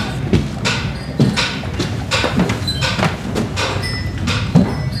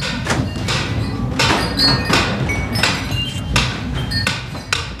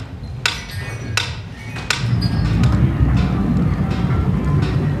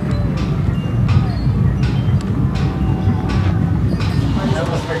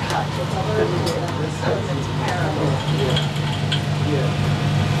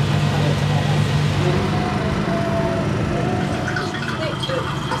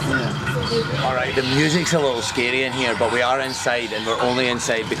 Alright, the music's a little scary in here, but we are inside, and we're only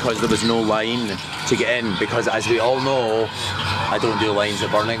inside because there was no line to get in, because as we all know, I don't do lines at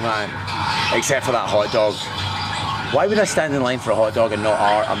Burning Man, except for that hot dog. Why would I stand in line for a hot dog and not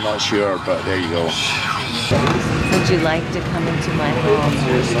art? I'm not sure, but there you go. Would you like to come into my home?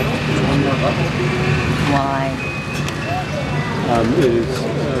 Why? It is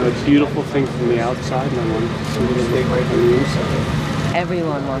a beautiful thing from the outside, and I want to see what it looks like on the inside.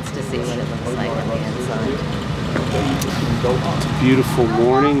 Everyone wants to see what it looks like on the inside. It's a beautiful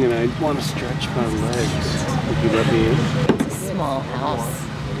morning and I want to stretch my legs. Would you let me in? It's a small house.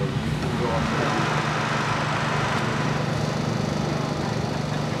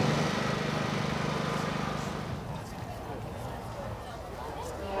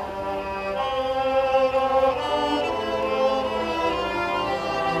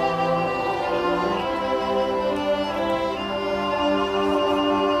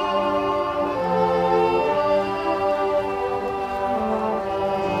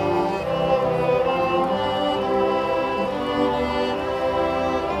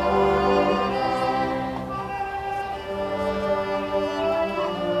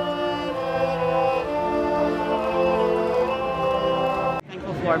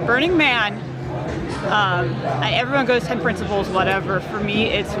 Burning Man, everyone goes 10 principles, whatever. For me,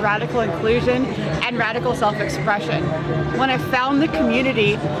 it's radical inclusion and radical self-expression. When I found the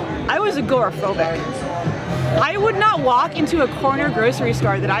community, I was agoraphobic. I would not walk into a corner grocery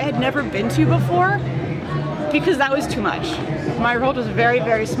store that I had never been to before because that was too much. My world was very,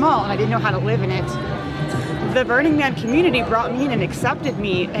 very small and I didn't know how to live in it. The Burning Man community brought me in and accepted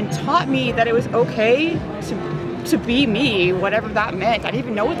me and taught me that it was okay to be me, whatever that meant. I didn't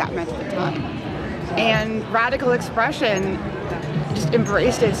even know what that meant at the time. And radical expression just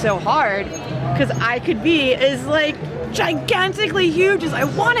embraced it so hard because I could be as like gigantically huge as I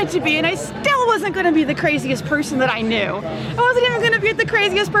wanted to be, and I still wasn't going to be the craziest person that I knew. I wasn't even going to be the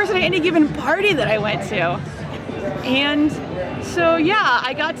craziest person at any given party that I went to. And so yeah,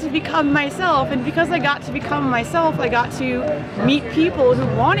 I got to become myself, and because I got to become myself, I got to meet people who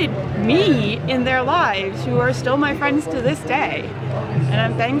wanted me in their lives, who are still my friends to this day. And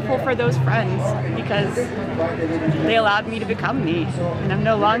I'm thankful for those friends because they allowed me to become me. And I'm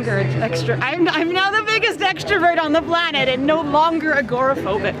no longer I'm now the biggest extrovert on the planet and no longer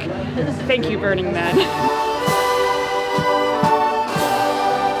agoraphobic. Thank you, Burning Man.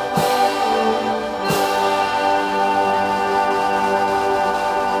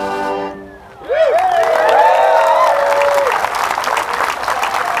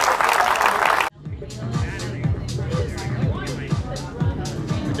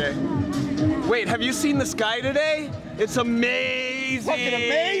 Wait, have you seen the sky today? It's amazing! Fucking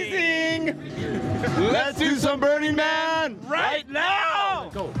amazing! Let's do some Burning Man right now!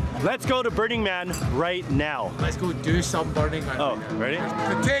 Go. Let's go to Burning Man right now. Let's go do some Burning Man. Oh, ready?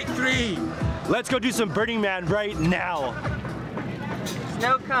 Take 3! Let's go do some Burning Man right now.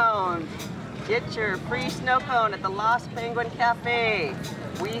 Snow cone. Get your free snow cone at the Lost Penguin Cafe.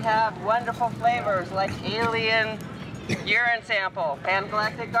 We have wonderful flavors like alien urine sample,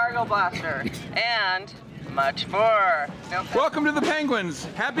 pan-galactic gargle blaster, and much more. Welcome to the Penguins.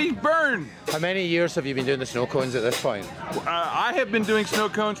 Happy burn. How many years have you been doing the snow cones at this point? I have been doing snow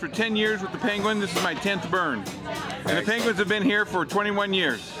cones for 10 years with the Penguin. This is my 10th burn. And the Penguins have been here for 21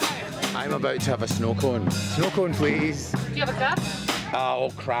 years. I'm about to have a snow cone. Snow cone, please. Do you have a cup?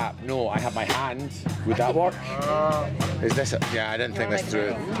 Oh crap, no, I have my hand. Would that work? Is this it? Yeah, I didn't think this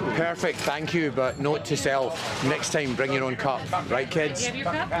through. Perfect, thank you, but note to self, next time bring your own cup. Right, kids? Do you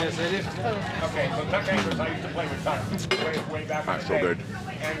have your cup? Yes, I do. Okay, so Duck Neighbors, I used to play with Duck way back That's so good.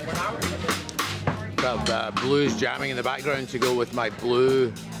 Got blues jamming in the background to go with my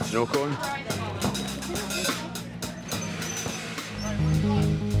blue snow cone.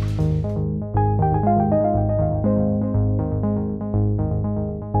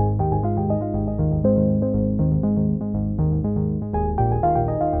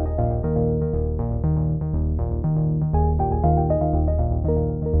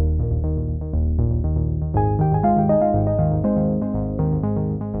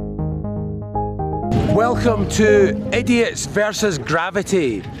 Welcome to Idiots versus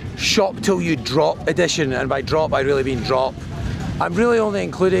Gravity, Shop Till You Drop edition, and by drop I really mean drop. I'm really only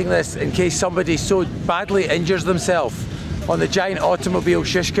including this in case somebody so badly injures themselves on the giant automobile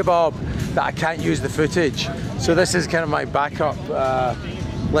shish kebab that I can't use the footage. So this is kind of my backup.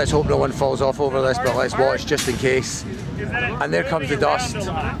 Let's hope no one falls off over this, but let's watch just in case. And there comes the dust.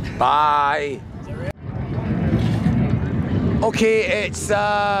 Bye. Okay, it's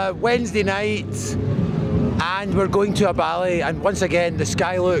Wednesday night and we're going to a ballet, and once again the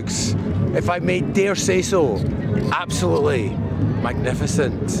sky looks, if I may dare say so, absolutely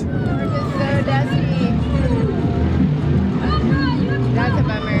magnificent. So dusty. That's a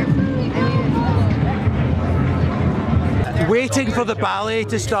bummer. Waiting for the ballet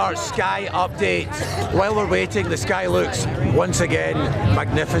to start, sky update. While we're waiting, the sky looks once again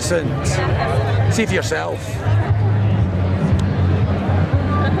magnificent. See for yourself.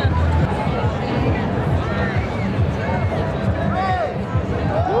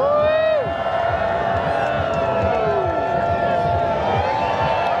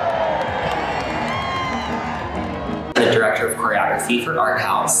 photography for Art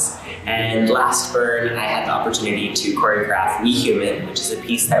House. And last burn, I had the opportunity to choreograph We Human, which is a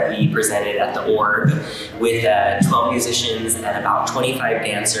piece that we presented at the Orb with 12 musicians and about 25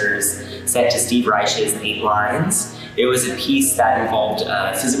 dancers set to Steve Reich's 8 Lines. It was a piece that involved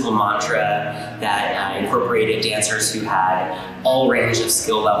a physical mantra that incorporated dancers who had all range of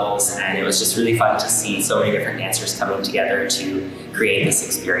skill levels, and it was just really fun to see so many different dancers coming together to create this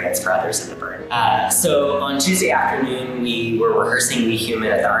experience for others at the burn. So on Tuesday afternoon, we were rehearsing We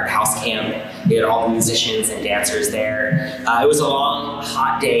Human at the Art House camp. We had all the musicians and dancers there. It was a long,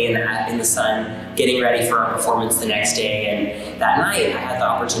 hot day in the sun, getting ready for our performance the next day, and that night I had the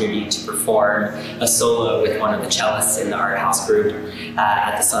opportunity to perform a solo with one of the cellists in the Art House group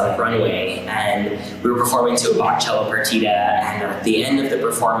at the Sonic Runway, and we were performing to a Bach cello partita, and at the end of the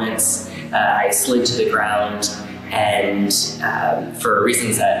performance I slid to the ground, and for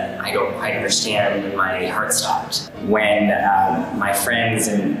reasons that I don't quite understand, my heart stopped. When my friends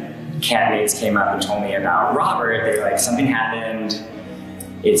and campmates came up and told me about Robert, they were like, something happened,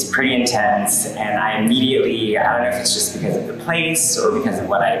 it's pretty intense, and I immediately, I don't know if it's just because of the place or because of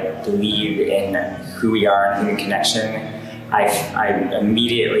what I believe in who we are and human connection, I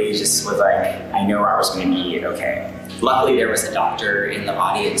immediately just was like, I know Robert's going to be okay. Luckily, there was a doctor in the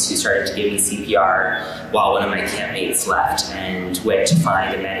audience who started to give me CPR while one of my campmates left and went to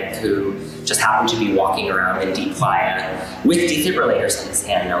find a medic who just happened to be walking around in deep playa with defibrillators in his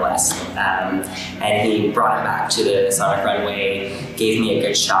hand, no less. And he brought him back to the Sonic Runway, gave me a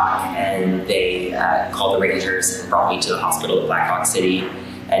good shock, and they called the Rangers and brought me to the hospital at Black Hawk City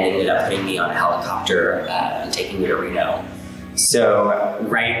and ended up putting me on a helicopter and taking me to Reno. So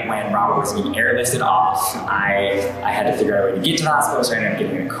right when Robert was being airlifted off, I had to figure out a way to get to the hospital, so I ended up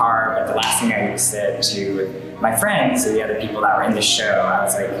getting in a car. But the last thing I said to my friends and the other people that were in the show, I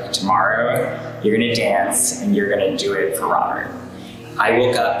was like, tomorrow you're gonna dance and you're gonna do it for Robert. I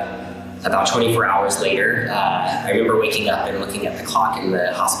woke up about 24 hours later. I remember waking up and looking at the clock in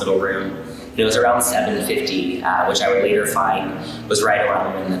the hospital room. It was around 7:50, which I would later find was right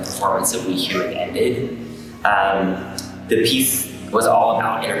around when the performance of We Human ended. The piece was all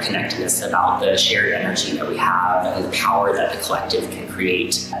about interconnectedness, about the shared energy that we have and the power that the collective can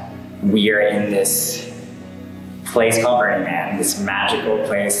create. We are in this place called Burning Man, this magical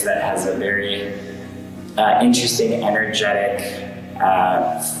place that has a very interesting, energetic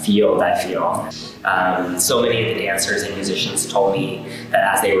field, I feel. So many of the dancers and musicians told me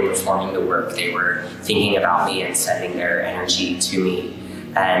that as they were performing the work, they were thinking about me and sending their energy to me.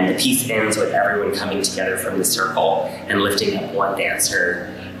 And the piece ends with everyone coming together from the circle and lifting up one dancer.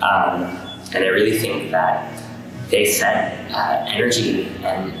 And I really think that they sent energy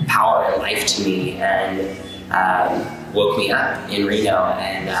and power and life to me and woke me up in Reno.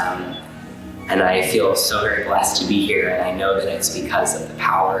 And I feel so very blessed to be here. And I know that it's because of the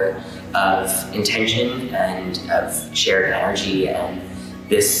power of intention and of shared energy and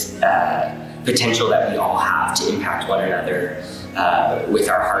this potential that we all have to impact one another with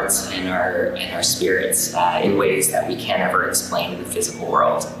our hearts and our spirits in ways that we can't ever explain in the physical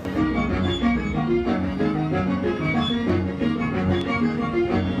world.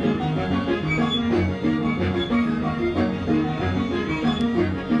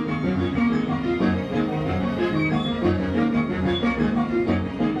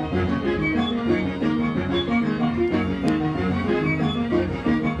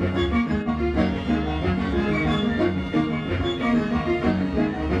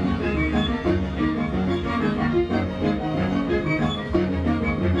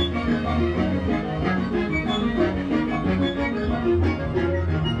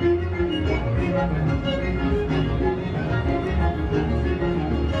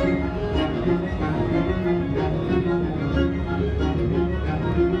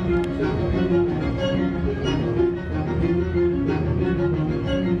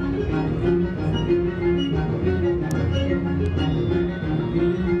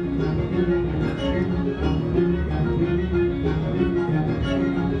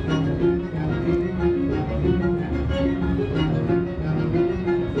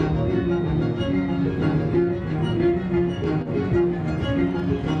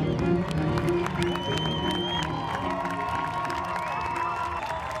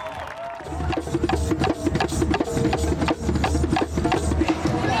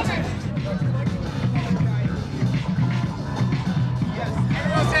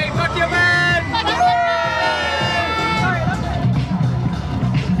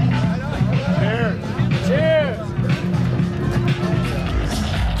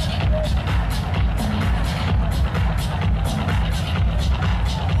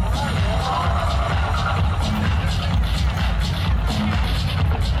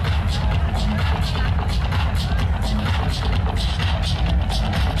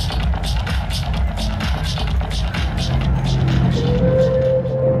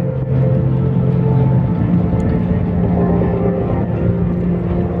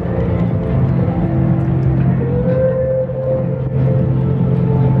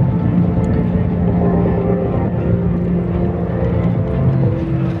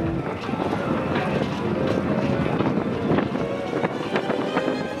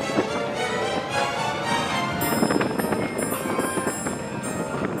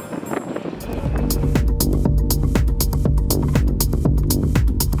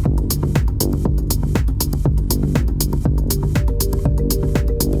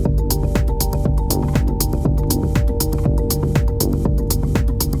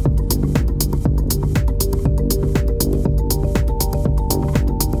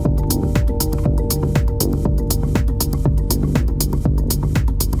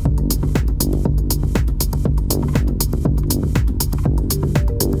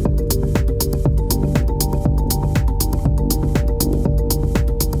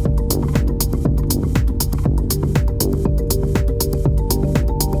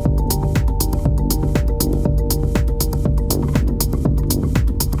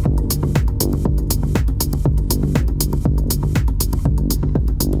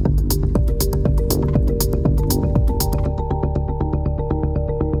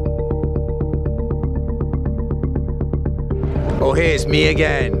 Oh hey, it's me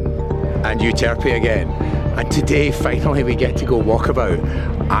again, and Euterpe again. And today, finally, we get to go walkabout.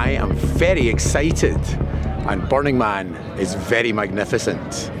 I am very excited, and Burning Man is very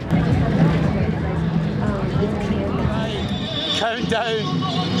magnificent. Countdown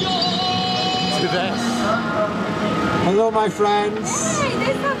to this. Hello my friends,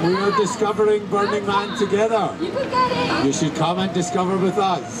 we are discovering Burning Man together. You should come and discover with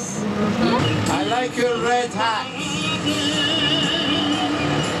us. I like your red hat.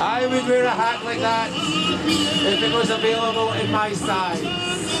 I would wear a hat like that if it was available in my size.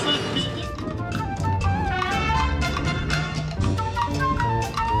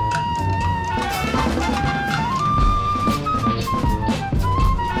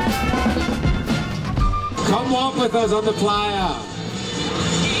 Come walk with us on the playa.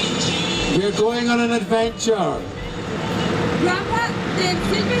 We're going on an adventure. Grandpa, the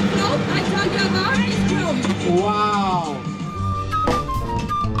silver float I told you about is broken. Wow.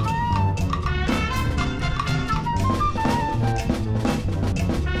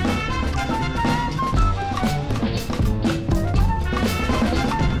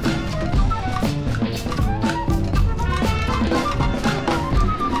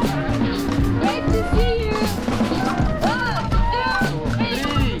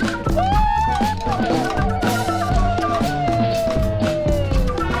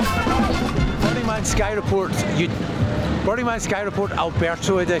 Burning Man Sky Report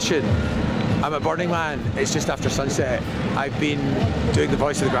Alberto edition. I'm at Burning Man, it's just after sunset. I've been doing the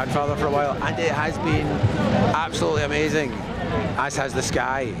voice of the grandfather for a while and it has been absolutely amazing, as has the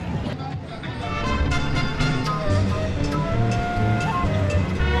sky.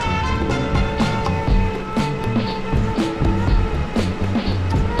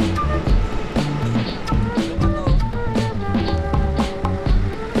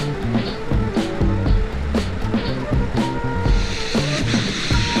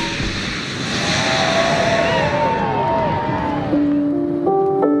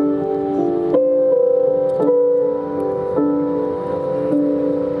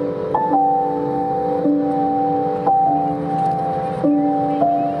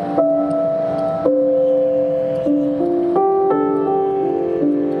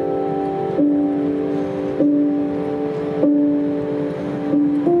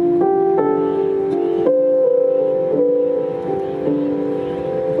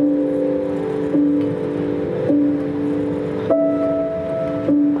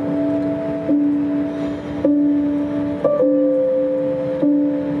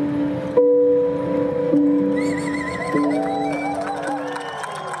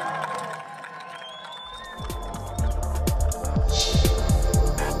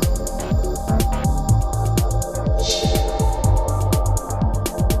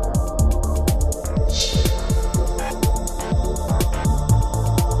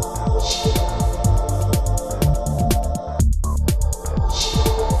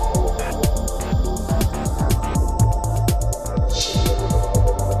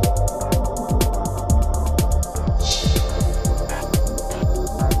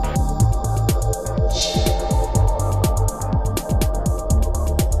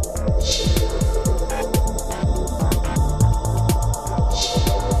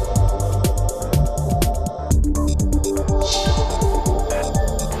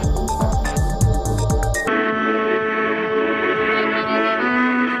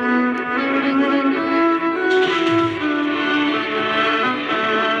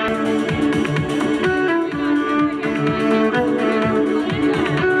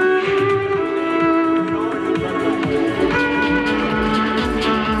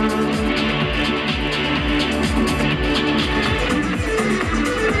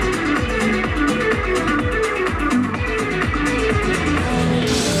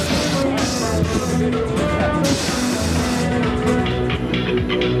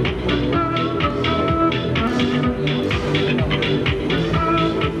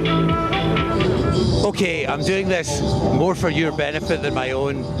 Okay, I'm doing this more for your benefit than my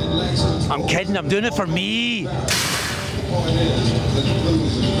own. I'm kidding, I'm doing it for me.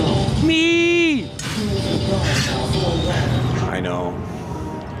 Me! I know.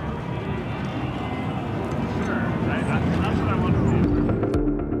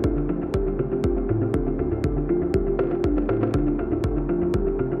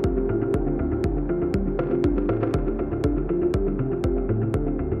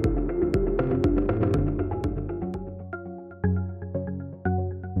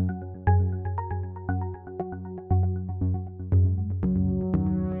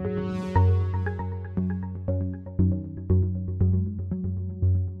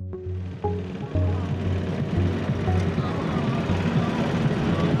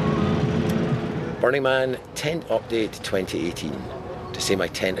 Burning Man tent update 2018. To say my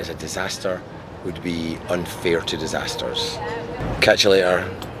tent is a disaster would be unfair to disasters. Catch you later,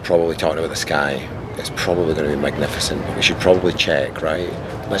 probably talking about the sky. It's probably going to be magnificent, but we should probably check, right?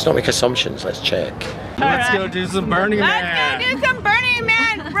 Let's not make assumptions, let's check. Let's go do some Burning Man. Let's go do some Burning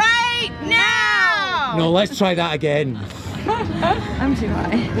Man right now! No, let's try that again. I'm too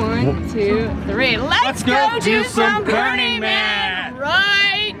high. 1, 2, 3. Let's go do some Burning Man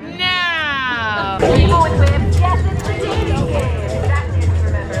right now! People with whips, yes, it's the dating game.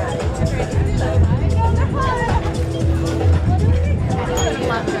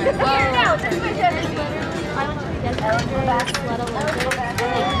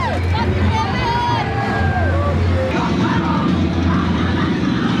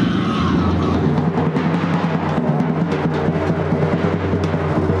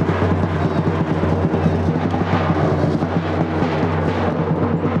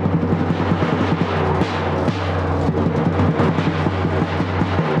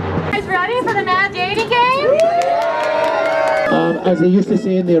 Guys ready for the mad dating game? As they used to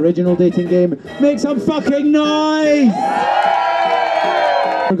say in the original dating game, make some fucking noise!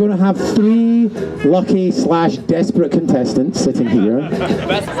 We're going to have 3 lucky/desperate contestants sitting here.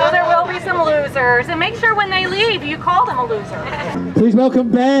 So there will be some losers, and make sure when they leave you call them a loser. Please welcome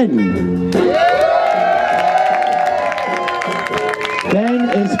Ben. Ben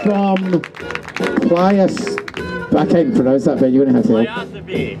is from Plias. I can't pronounce that, Ben. You're going to have to help.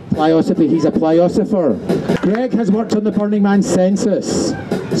 Pliosophy. He's a pliosopher. Greg has worked on the Burning Man census,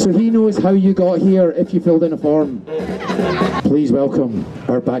 so he knows how you got here if you filled in a form. Please welcome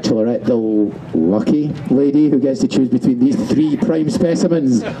our bachelorette, the lucky lady who gets to choose between these 3 prime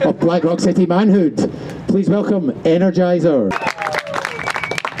specimens of Black Rock City manhood. Please welcome Energizer.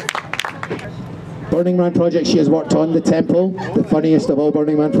 Burning Man project she has worked on, the Temple, the funniest of all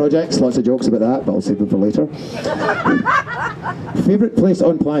Burning Man projects. Lots of jokes about that, but I'll save them for later. Favourite place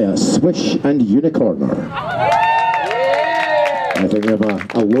on Playa, Swish and Unicorner. I think we have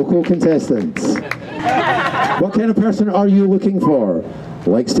a local contestant. What kind of person are you looking for?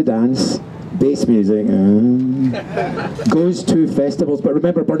 Likes to dance, bass music, goes to festivals, but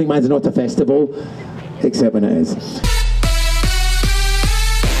remember Burning Man's not a festival, except when it is.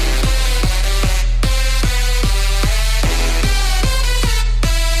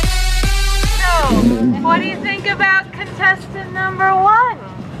 What do you think about contestant number 1?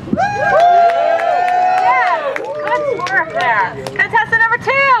 Yeah, good work there. Contestant number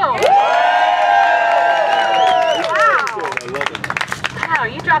 2. Wow,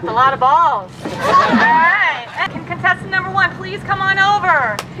 you dropped a lot of balls. All right, and contestant number 1, please come on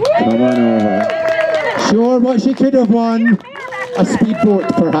over. Come on over. Sure, what she could have won. A speedboat,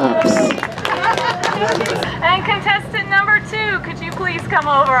 perhaps. And contestant number 2, could you please come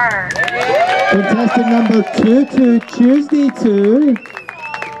over? Contestant number 2 to Tuesday 2.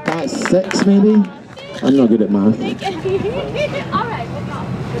 That's 6 maybe. I'm not good at math. And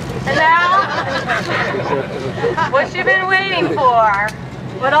now, what you've been waiting for,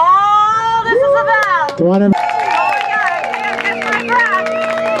 what all this is about. Come on, oh my God, I can't get my breath.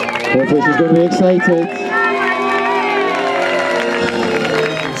 hopefully she's going to be excited.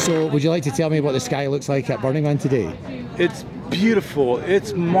 So, would you like to tell me what the sky looks like at Burning Man today? It's beautiful.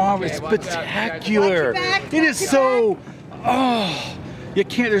 It's marvelous. It's spectacular. It is so. Oh, you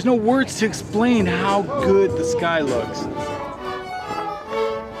can't. There's no words to explain how good the sky looks.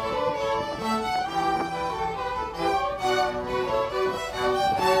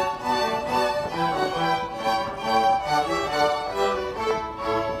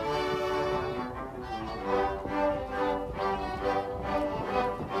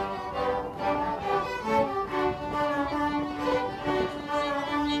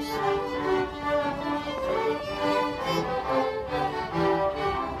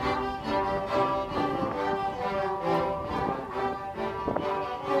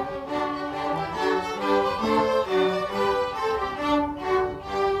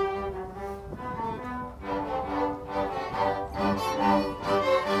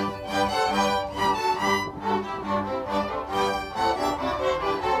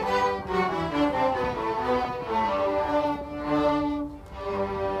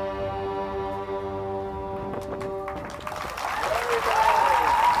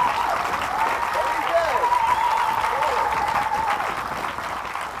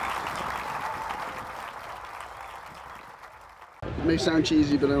 It may sound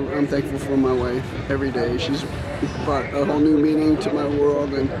cheesy, but I'm thankful for my wife every day. She's brought a whole new meaning to my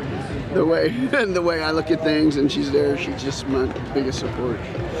world and the way I look at things, and she's there. She's just my biggest support.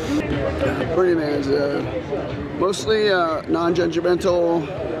 Burning Man is mostly a non-judgmental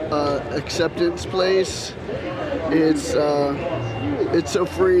acceptance place. It's so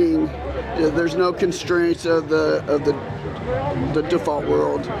freeing. There's no constraints of the default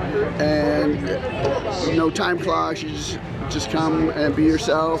world, and no time clocks. You just come and be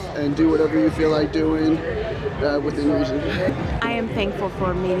yourself and do whatever you feel like doing within reason. I am thankful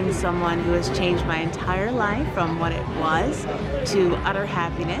for meeting someone who has changed my entire life from what it was to utter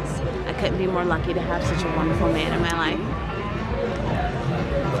happiness. I couldn't be more lucky to have such a wonderful man in my life.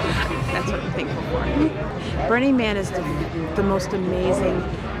 That's what I'm thankful for. Burning Man is the most amazing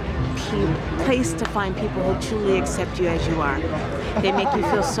place to find people who truly accept you as you are. They make you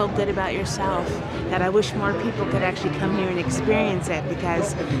feel so good about yourself that I wish more people could actually come here and experience it,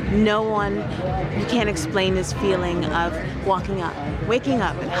 because you can't explain this feeling of waking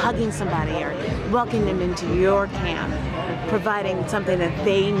up and hugging somebody or welcoming them into your camp, providing something that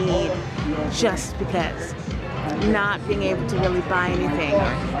they need just because. Not being able to really buy anything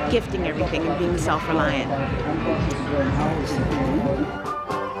or gifting everything and being self-reliant.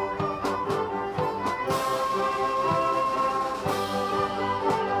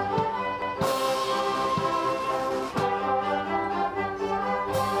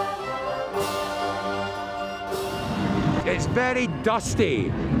 It's very dusty,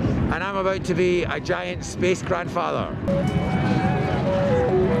 and I'm about to be a giant space grandfather.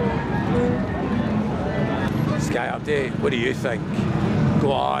 Sky update, what do you think?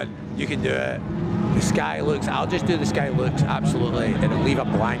 Go on, you can do it. The sky looks, I'll just do the sky looks, absolutely, and it'll leave a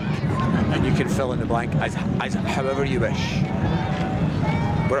blank, and you can fill in the blank as however you wish.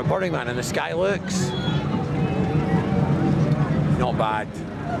 We're at Burning Man, and the sky looks not bad.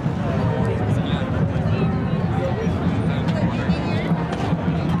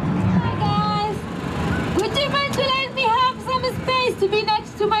 Space to be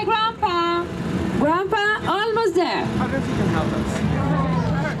next to my grandpa. Grandpa, almost there. I don't know if you can help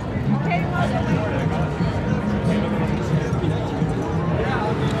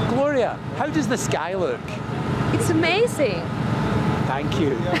us. Gloria, how does the sky look? It's amazing. Thank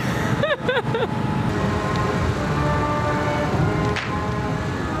you.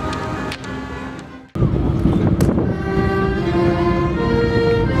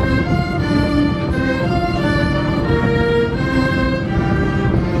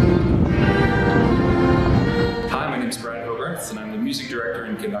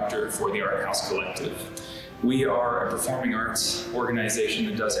 For the Art House Collective. We are a performing arts organization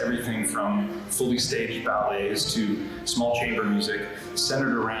that does everything from fully staged ballets to small chamber music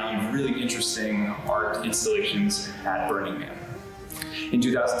centered around really interesting art installations at Burning Man. In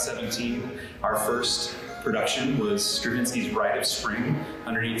 2017, our first production was Stravinsky's Rite of Spring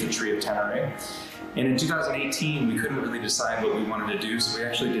underneath the tree of Tareque. And in 2018, we couldn't really decide what we wanted to do, so we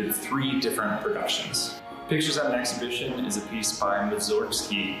actually did 3 different productions. Pictures at an Exhibition is a piece by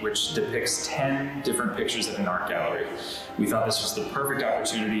Mussorgsky which depicts 10 different pictures at an art gallery. We thought this was the perfect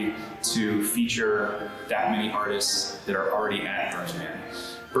opportunity to feature that many artists that are already at Burning Man.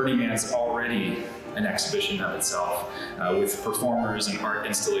 Burning Man's already an exhibition of itself with performers and art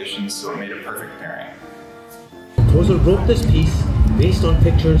installations, so it made a perfect pairing. Composer wrote this piece based on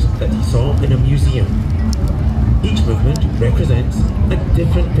pictures that he saw in a museum. Each movement represents a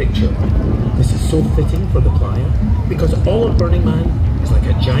different picture. This is so fitting for the playa because all of Burning Man is like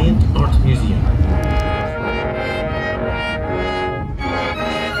a giant art museum.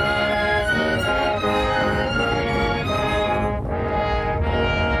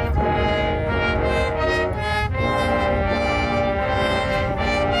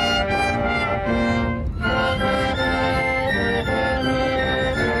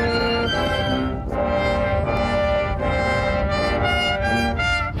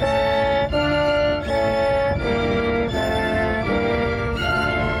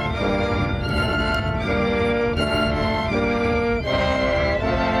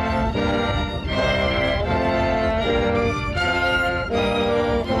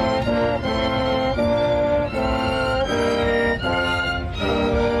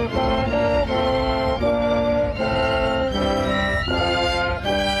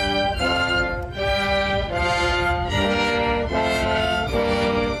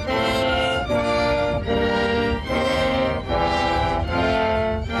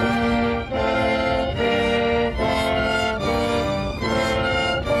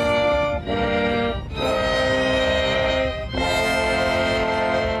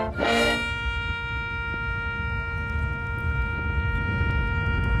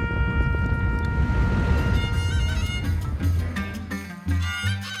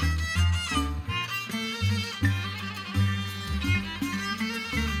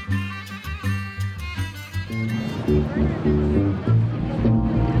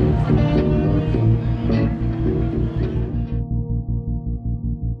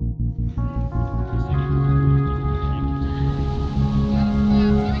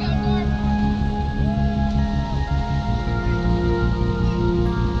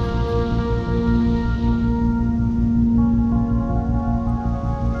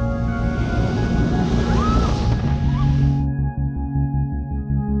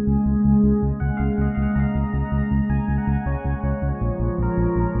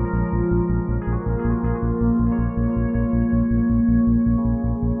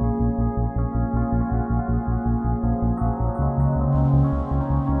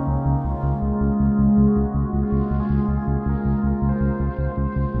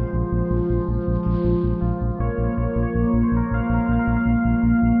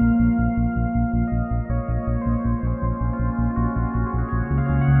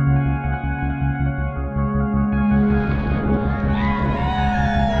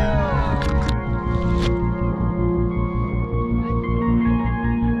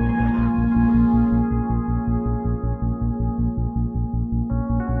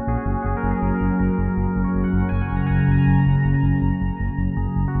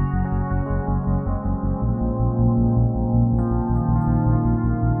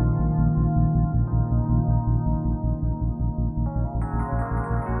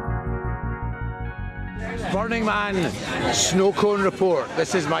 Burning Man snow cone report.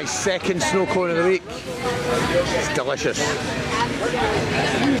 This is my second snow cone of the week. It's delicious.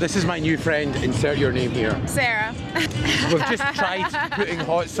 This is my new friend, insert your name here. Sarah. We've just tried putting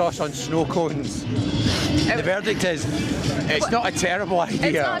hot sauce on snow cones. The verdict is, it's not a terrible idea.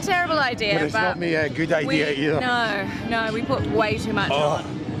 It's not a terrible idea, but it's not me a good idea either. No, we put way too much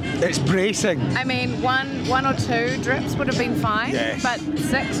on. It's bracing. I mean, one or two drips would have been fine, yes. But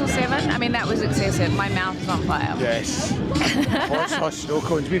 6 or 7, I mean, that was excessive. My mouth is on fire. Yes. Hot sauce snow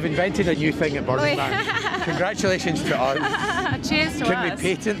cones. We've invented a new thing at Burning Man. Congratulations to us. Cheers to us. Can we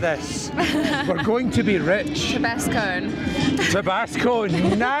patent this? We're going to be rich. Tabasco. Tabasco,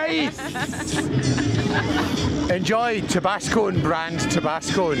 nice! Enjoy Tabasco brand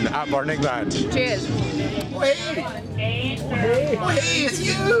Tabasco at Burning Man. Cheers. Wait, it's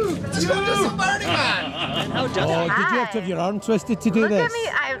you! It's you just a Burning Man! Oh, did you have to have your arm twisted to do Look this? at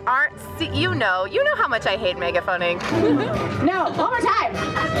me, you know how much I hate megaphoning. No, one more time.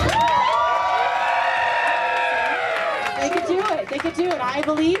 They could do it. They could do it. I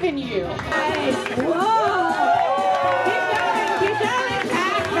believe in you. Nice. Whoa! Keep going.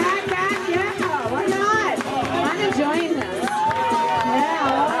 Back. Yeah. Why not? I'm enjoying this.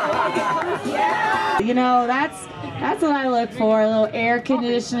 Yeah. You know, that's what I look for. A little air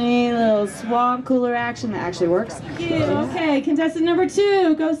conditioning, a little swan cooler action that actually works. Thank you. Okay, contestant number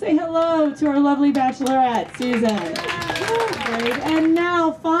 2, go say hello to our lovely bachelorette, Susan. Great. And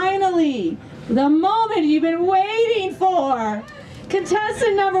now, finally, the moment you've been waiting for.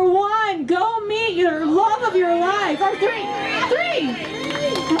 Contestant number 1, go meet your love of your life. Or 3.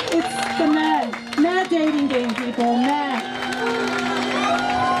 It's the mad dating game, people. Mad.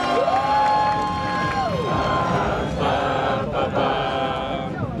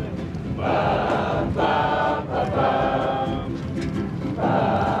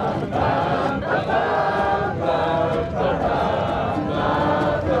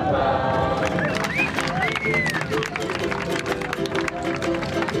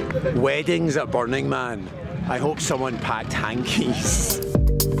 Weddings at Burning Man. I hope someone packed hankies.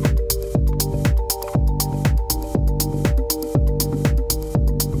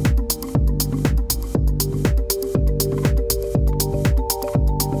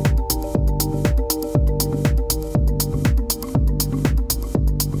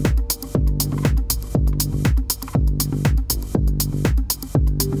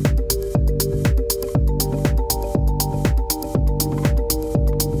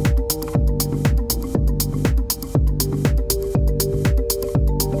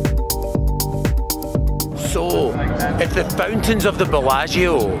 If the fountains of the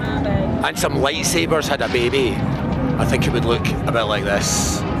Bellagio and some lightsabers had a baby, I think it would look a bit like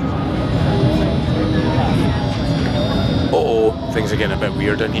this. Uh-oh, things are getting a bit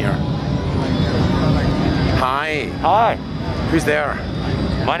weird in here. Hi. Hi. Who's there?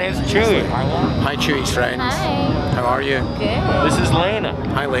 My name's Chewy. Hi, Chewy's friends. Hi. How are you? Good. This is Lena.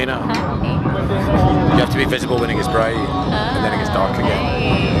 Hi, Lena. Hi. You have to be visible when it gets bright, and then it gets dark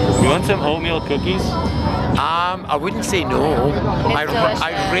again. You want some oatmeal cookies? I wouldn't say no.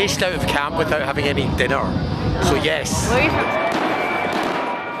 I raced out of camp without having any dinner, so yes. Where are you from?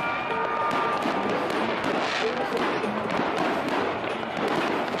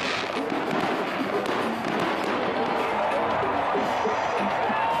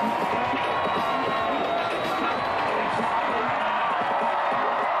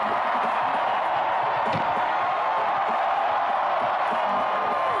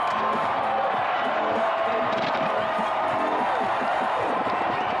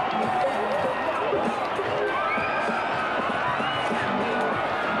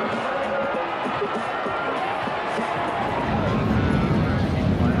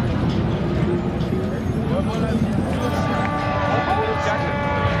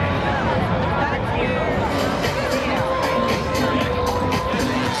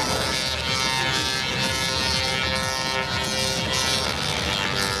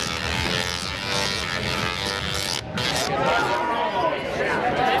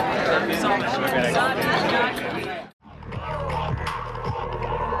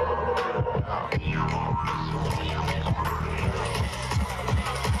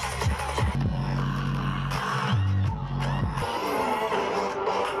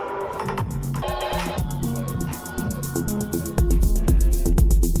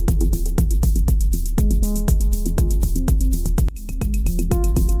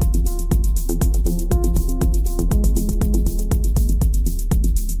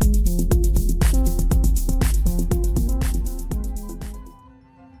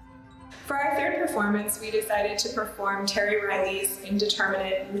 perform Terry Riley's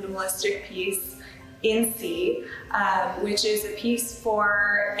indeterminate minimalistic piece, In C, which is a piece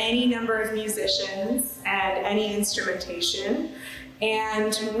for any number of musicians and any instrumentation.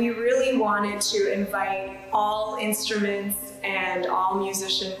 And we really wanted to invite all instruments and all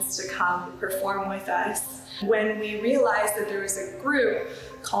musicians to come perform with us. When we realized that there was a group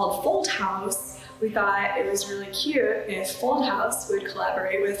called Fold House, we thought it was really cute if Fold House would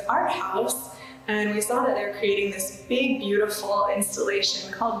collaborate with Art House, and we saw that they're creating this big, beautiful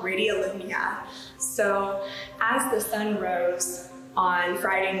installation called Radiolumia. So as the sun rose on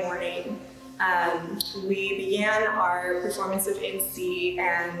Friday morning, we began our performance of In C,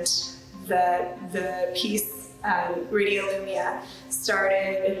 and the piece Radiolumia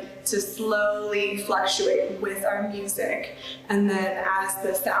started to slowly fluctuate with our music. And then as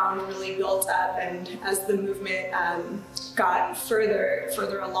the sound really built up and as the movement got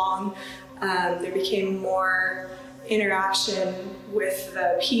further along, there became more interaction with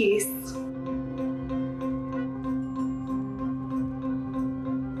the piece.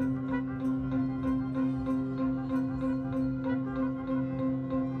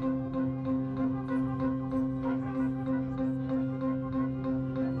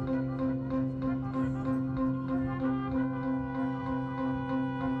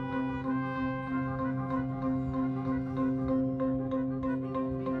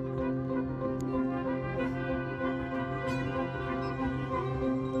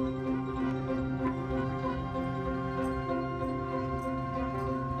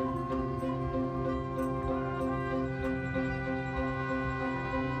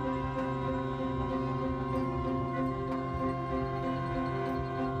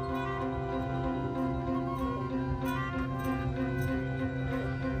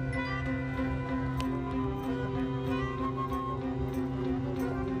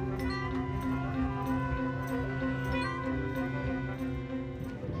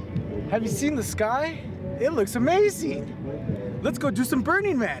 Have you seen the sky? It looks amazing. Let's go do some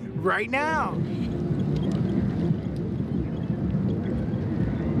Burning Man right now.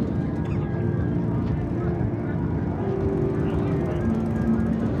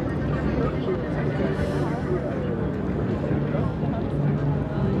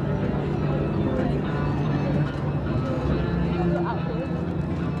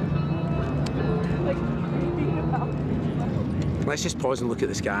 Let's just pause and look at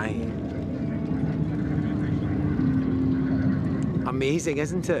the sky. Amazing,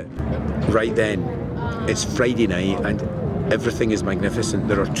 isn't it? Right then, it's Friday night and everything is magnificent.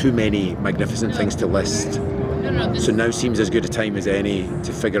 There are too many magnificent things to list. So now seems as good a time as any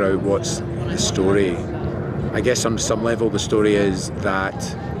to figure out what's the story. I guess on some level the story is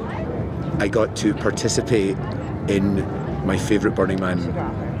that I got to participate in my favourite Burning Man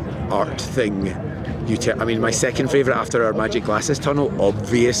art thing. I mean, my second favourite after our Magic Glasses tunnel,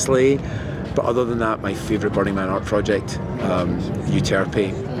 obviously, but other than that, my favourite Burning Man art project,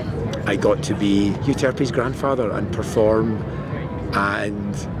 Euterpe. I got to be Euterpe's grandfather and perform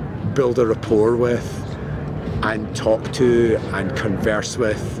and build a rapport with and talk to and converse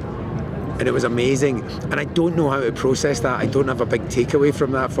with, and it was amazing. And I don't know how to process that. I don't have a big takeaway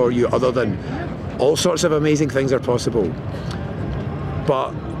from that for you other than all sorts of amazing things are possible.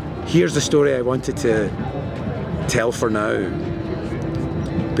 But here's the story I wanted to tell for now,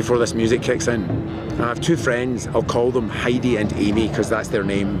 before this music kicks in. I have two friends, I'll call them Heidi and Emmi because that's their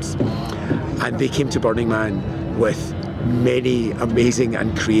names, and they came to Burning Man with many amazing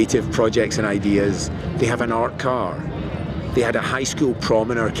and creative projects and ideas. They have an art car, they had a high school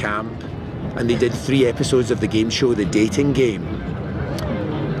prom in our camp, and they did 3 episodes of the game show The Dating Game.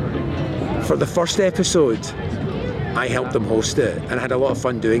 For the first episode, I helped them host it and I had a lot of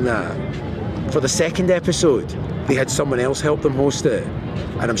fun doing that. For the second episode, they had someone else help them host it,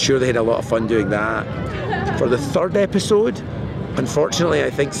 and I'm sure they had a lot of fun doing that. For the third episode, unfortunately I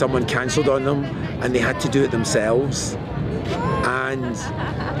think someone cancelled on them and they had to do it themselves, and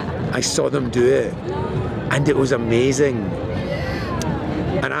I saw them do it and it was amazing.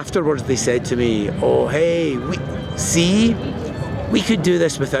 And afterwards they said to me, oh hey, we could do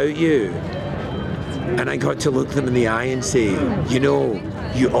this without you. And I got to look them in the eye and say, you know,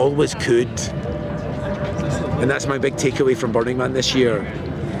 you always could. And that's my big takeaway from Burning Man this year.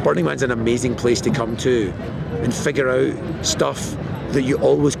 Burning Man's an amazing place to come to and figure out stuff that you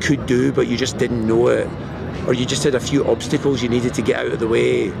always could do but you just didn't know it, or you just had a few obstacles you needed to get out of the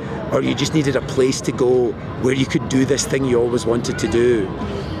way, or you just needed a place to go where you could do this thing you always wanted to do.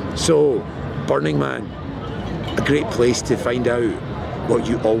 So, Burning Man, a great place to find out what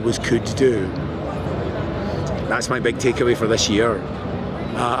you always could do. That's my big takeaway for this year.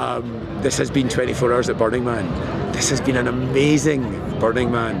 This has been 24 Hours at Burning Man. This has been an amazing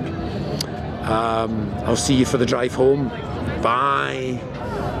Burning Man. I'll see you for the drive home. Bye.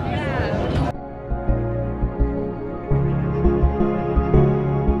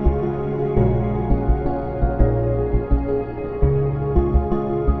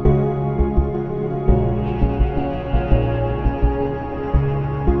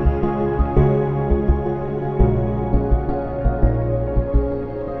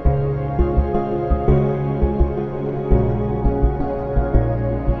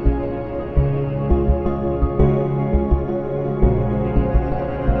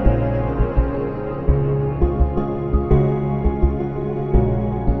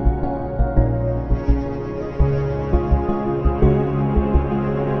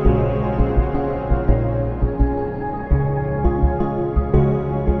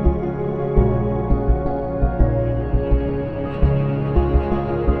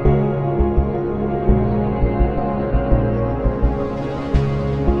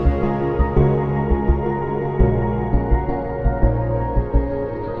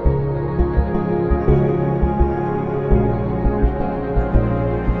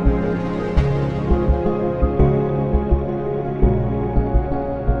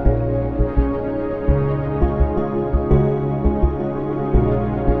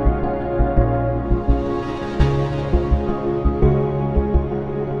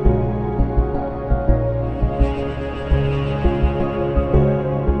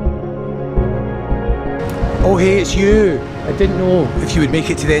 Oh hey, it's you! I didn't know if you would make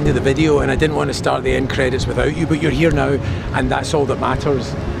it to the end of the video, and I didn't want to start the end credits without you, but you're here now, and that's all that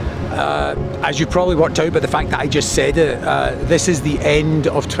matters. As you probably worked out by the fact that I just said it, this is the end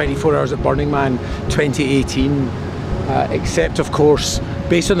of 24 Hours at Burning Man 2018, except of course,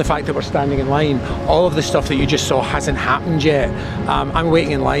 based on the fact that we're standing in line, all of the stuff that you just saw hasn't happened yet. I'm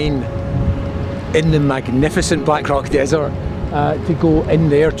waiting in line in the magnificent Black Rock Desert to go in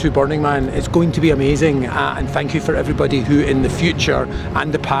there to Burning Man. It's going to be amazing, and thank you for everybody who in the future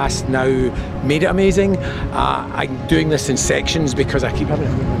and the past now made it amazing. I'm doing this in sections because I keep having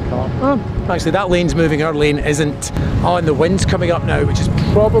to move my car. Actually that lane's moving, our lane isn't. Oh, and the wind's coming up now, which is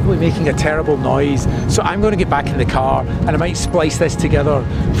probably making a terrible noise. So I'm going to get back in the car and I might splice this together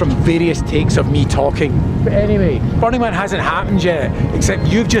from various takes of me talking. But anyway, Burning Man hasn't happened yet, except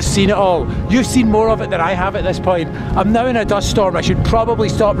you've just seen it all. You've seen more of it than I have at this point. I'm now in a dust storm. I should probably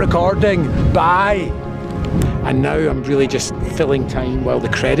stop recording. Bye. And now I'm really just filling time while the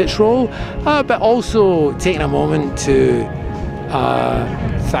credits roll, but also taking a moment to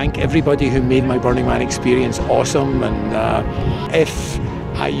thank everybody who made my Burning Man experience awesome. And if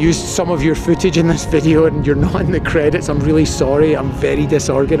I used some of your footage in this video and you're not in the credits, I'm really sorry. I'm very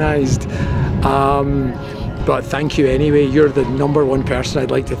disorganized. But thank you anyway. You're the #1 person I'd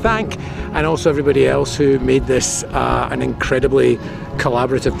like to thank, and also everybody else who made this an incredibly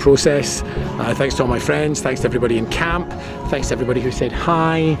collaborative process. Thanks to all my friends, thanks to everybody in camp, thanks to everybody who said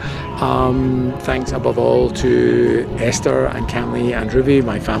hi, thanks above all to Esther and Camley and Ruby,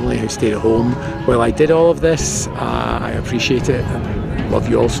 my family who stayed at home while I did all of this. I appreciate it and I love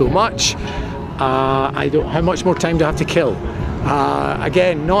you all so much. How much more time do I have to kill?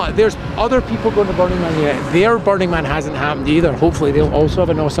 Again, there's other people going to Burning Man yet. Their Burning Man hasn't happened either. Hopefully they'll also have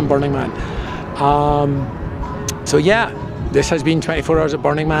an awesome Burning Man. So yeah, this has been 24 Hours at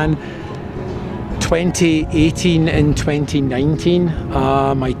Burning Man 2018 and 2019.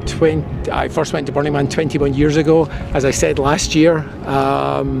 I first went to Burning Man 21 years ago, as I said last year.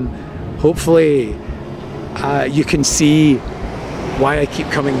 Hopefully you can see why I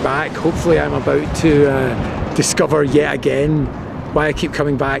keep coming back. Hopefully I'm about to discover yet again why I keep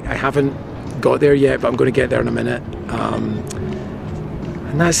coming back. I haven't got there yet, but I'm going to get there in a minute.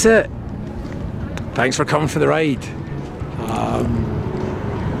 And that's it. Thanks for coming for the ride.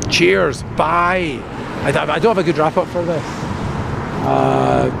 Cheers. Bye. I don't have a good wrap up for this.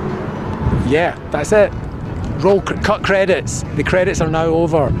 Yeah, that's it. Cut credits. The credits are now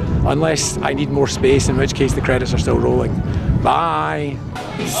over, unless I need more space, in which case the credits are still rolling. Bye.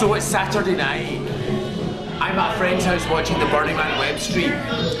 So it's Saturday night. I'm at a friend's house watching the Burning Man web stream.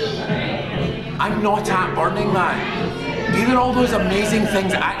 I'm not at Burning Man. Either all those amazing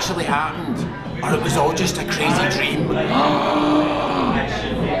things actually happened, or it was all just a crazy dream.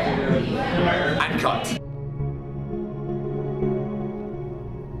 And cut.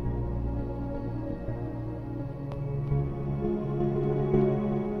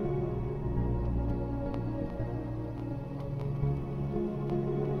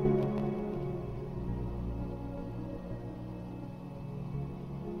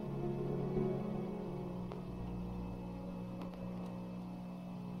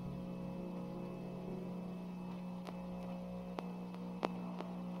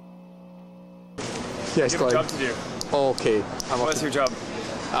 Yes, you have a job to do. Okay. What's your job?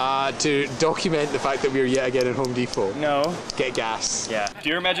 To document the fact that we are yet again in Home Depot. No. Get gas. Yeah.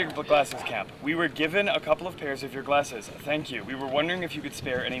 Dear Magic Glasses Camp, we were given a couple of pairs of your glasses. Thank you. We were wondering if you could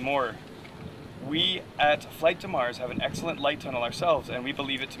spare any more. We at Flight to Mars have an excellent light tunnel ourselves, and we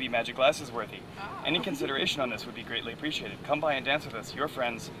believe it to be Magic Glasses worthy. Any consideration on this would be greatly appreciated. Come by and dance with us. Your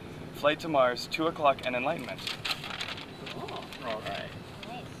friends, Flight to Mars, 2 o'clock and Enlightenment. All right.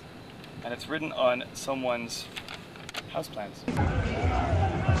 And it's written on someone's house plans.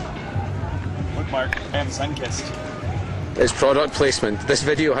 Look, Mark, I am sun-kissed. It's product placement. This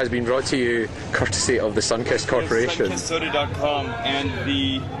video has been brought to you courtesy of the Sunkist Corporation. SunkistSoda.com and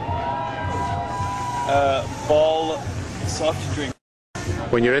the Ball soft drink.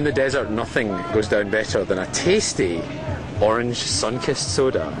 When you're in the desert, nothing goes down better than a tasty orange Sunkist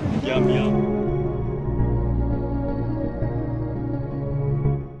soda. Yum, yum.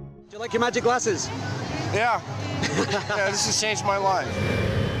 Do you like your magic glasses? Yeah. Yeah, this has changed my life.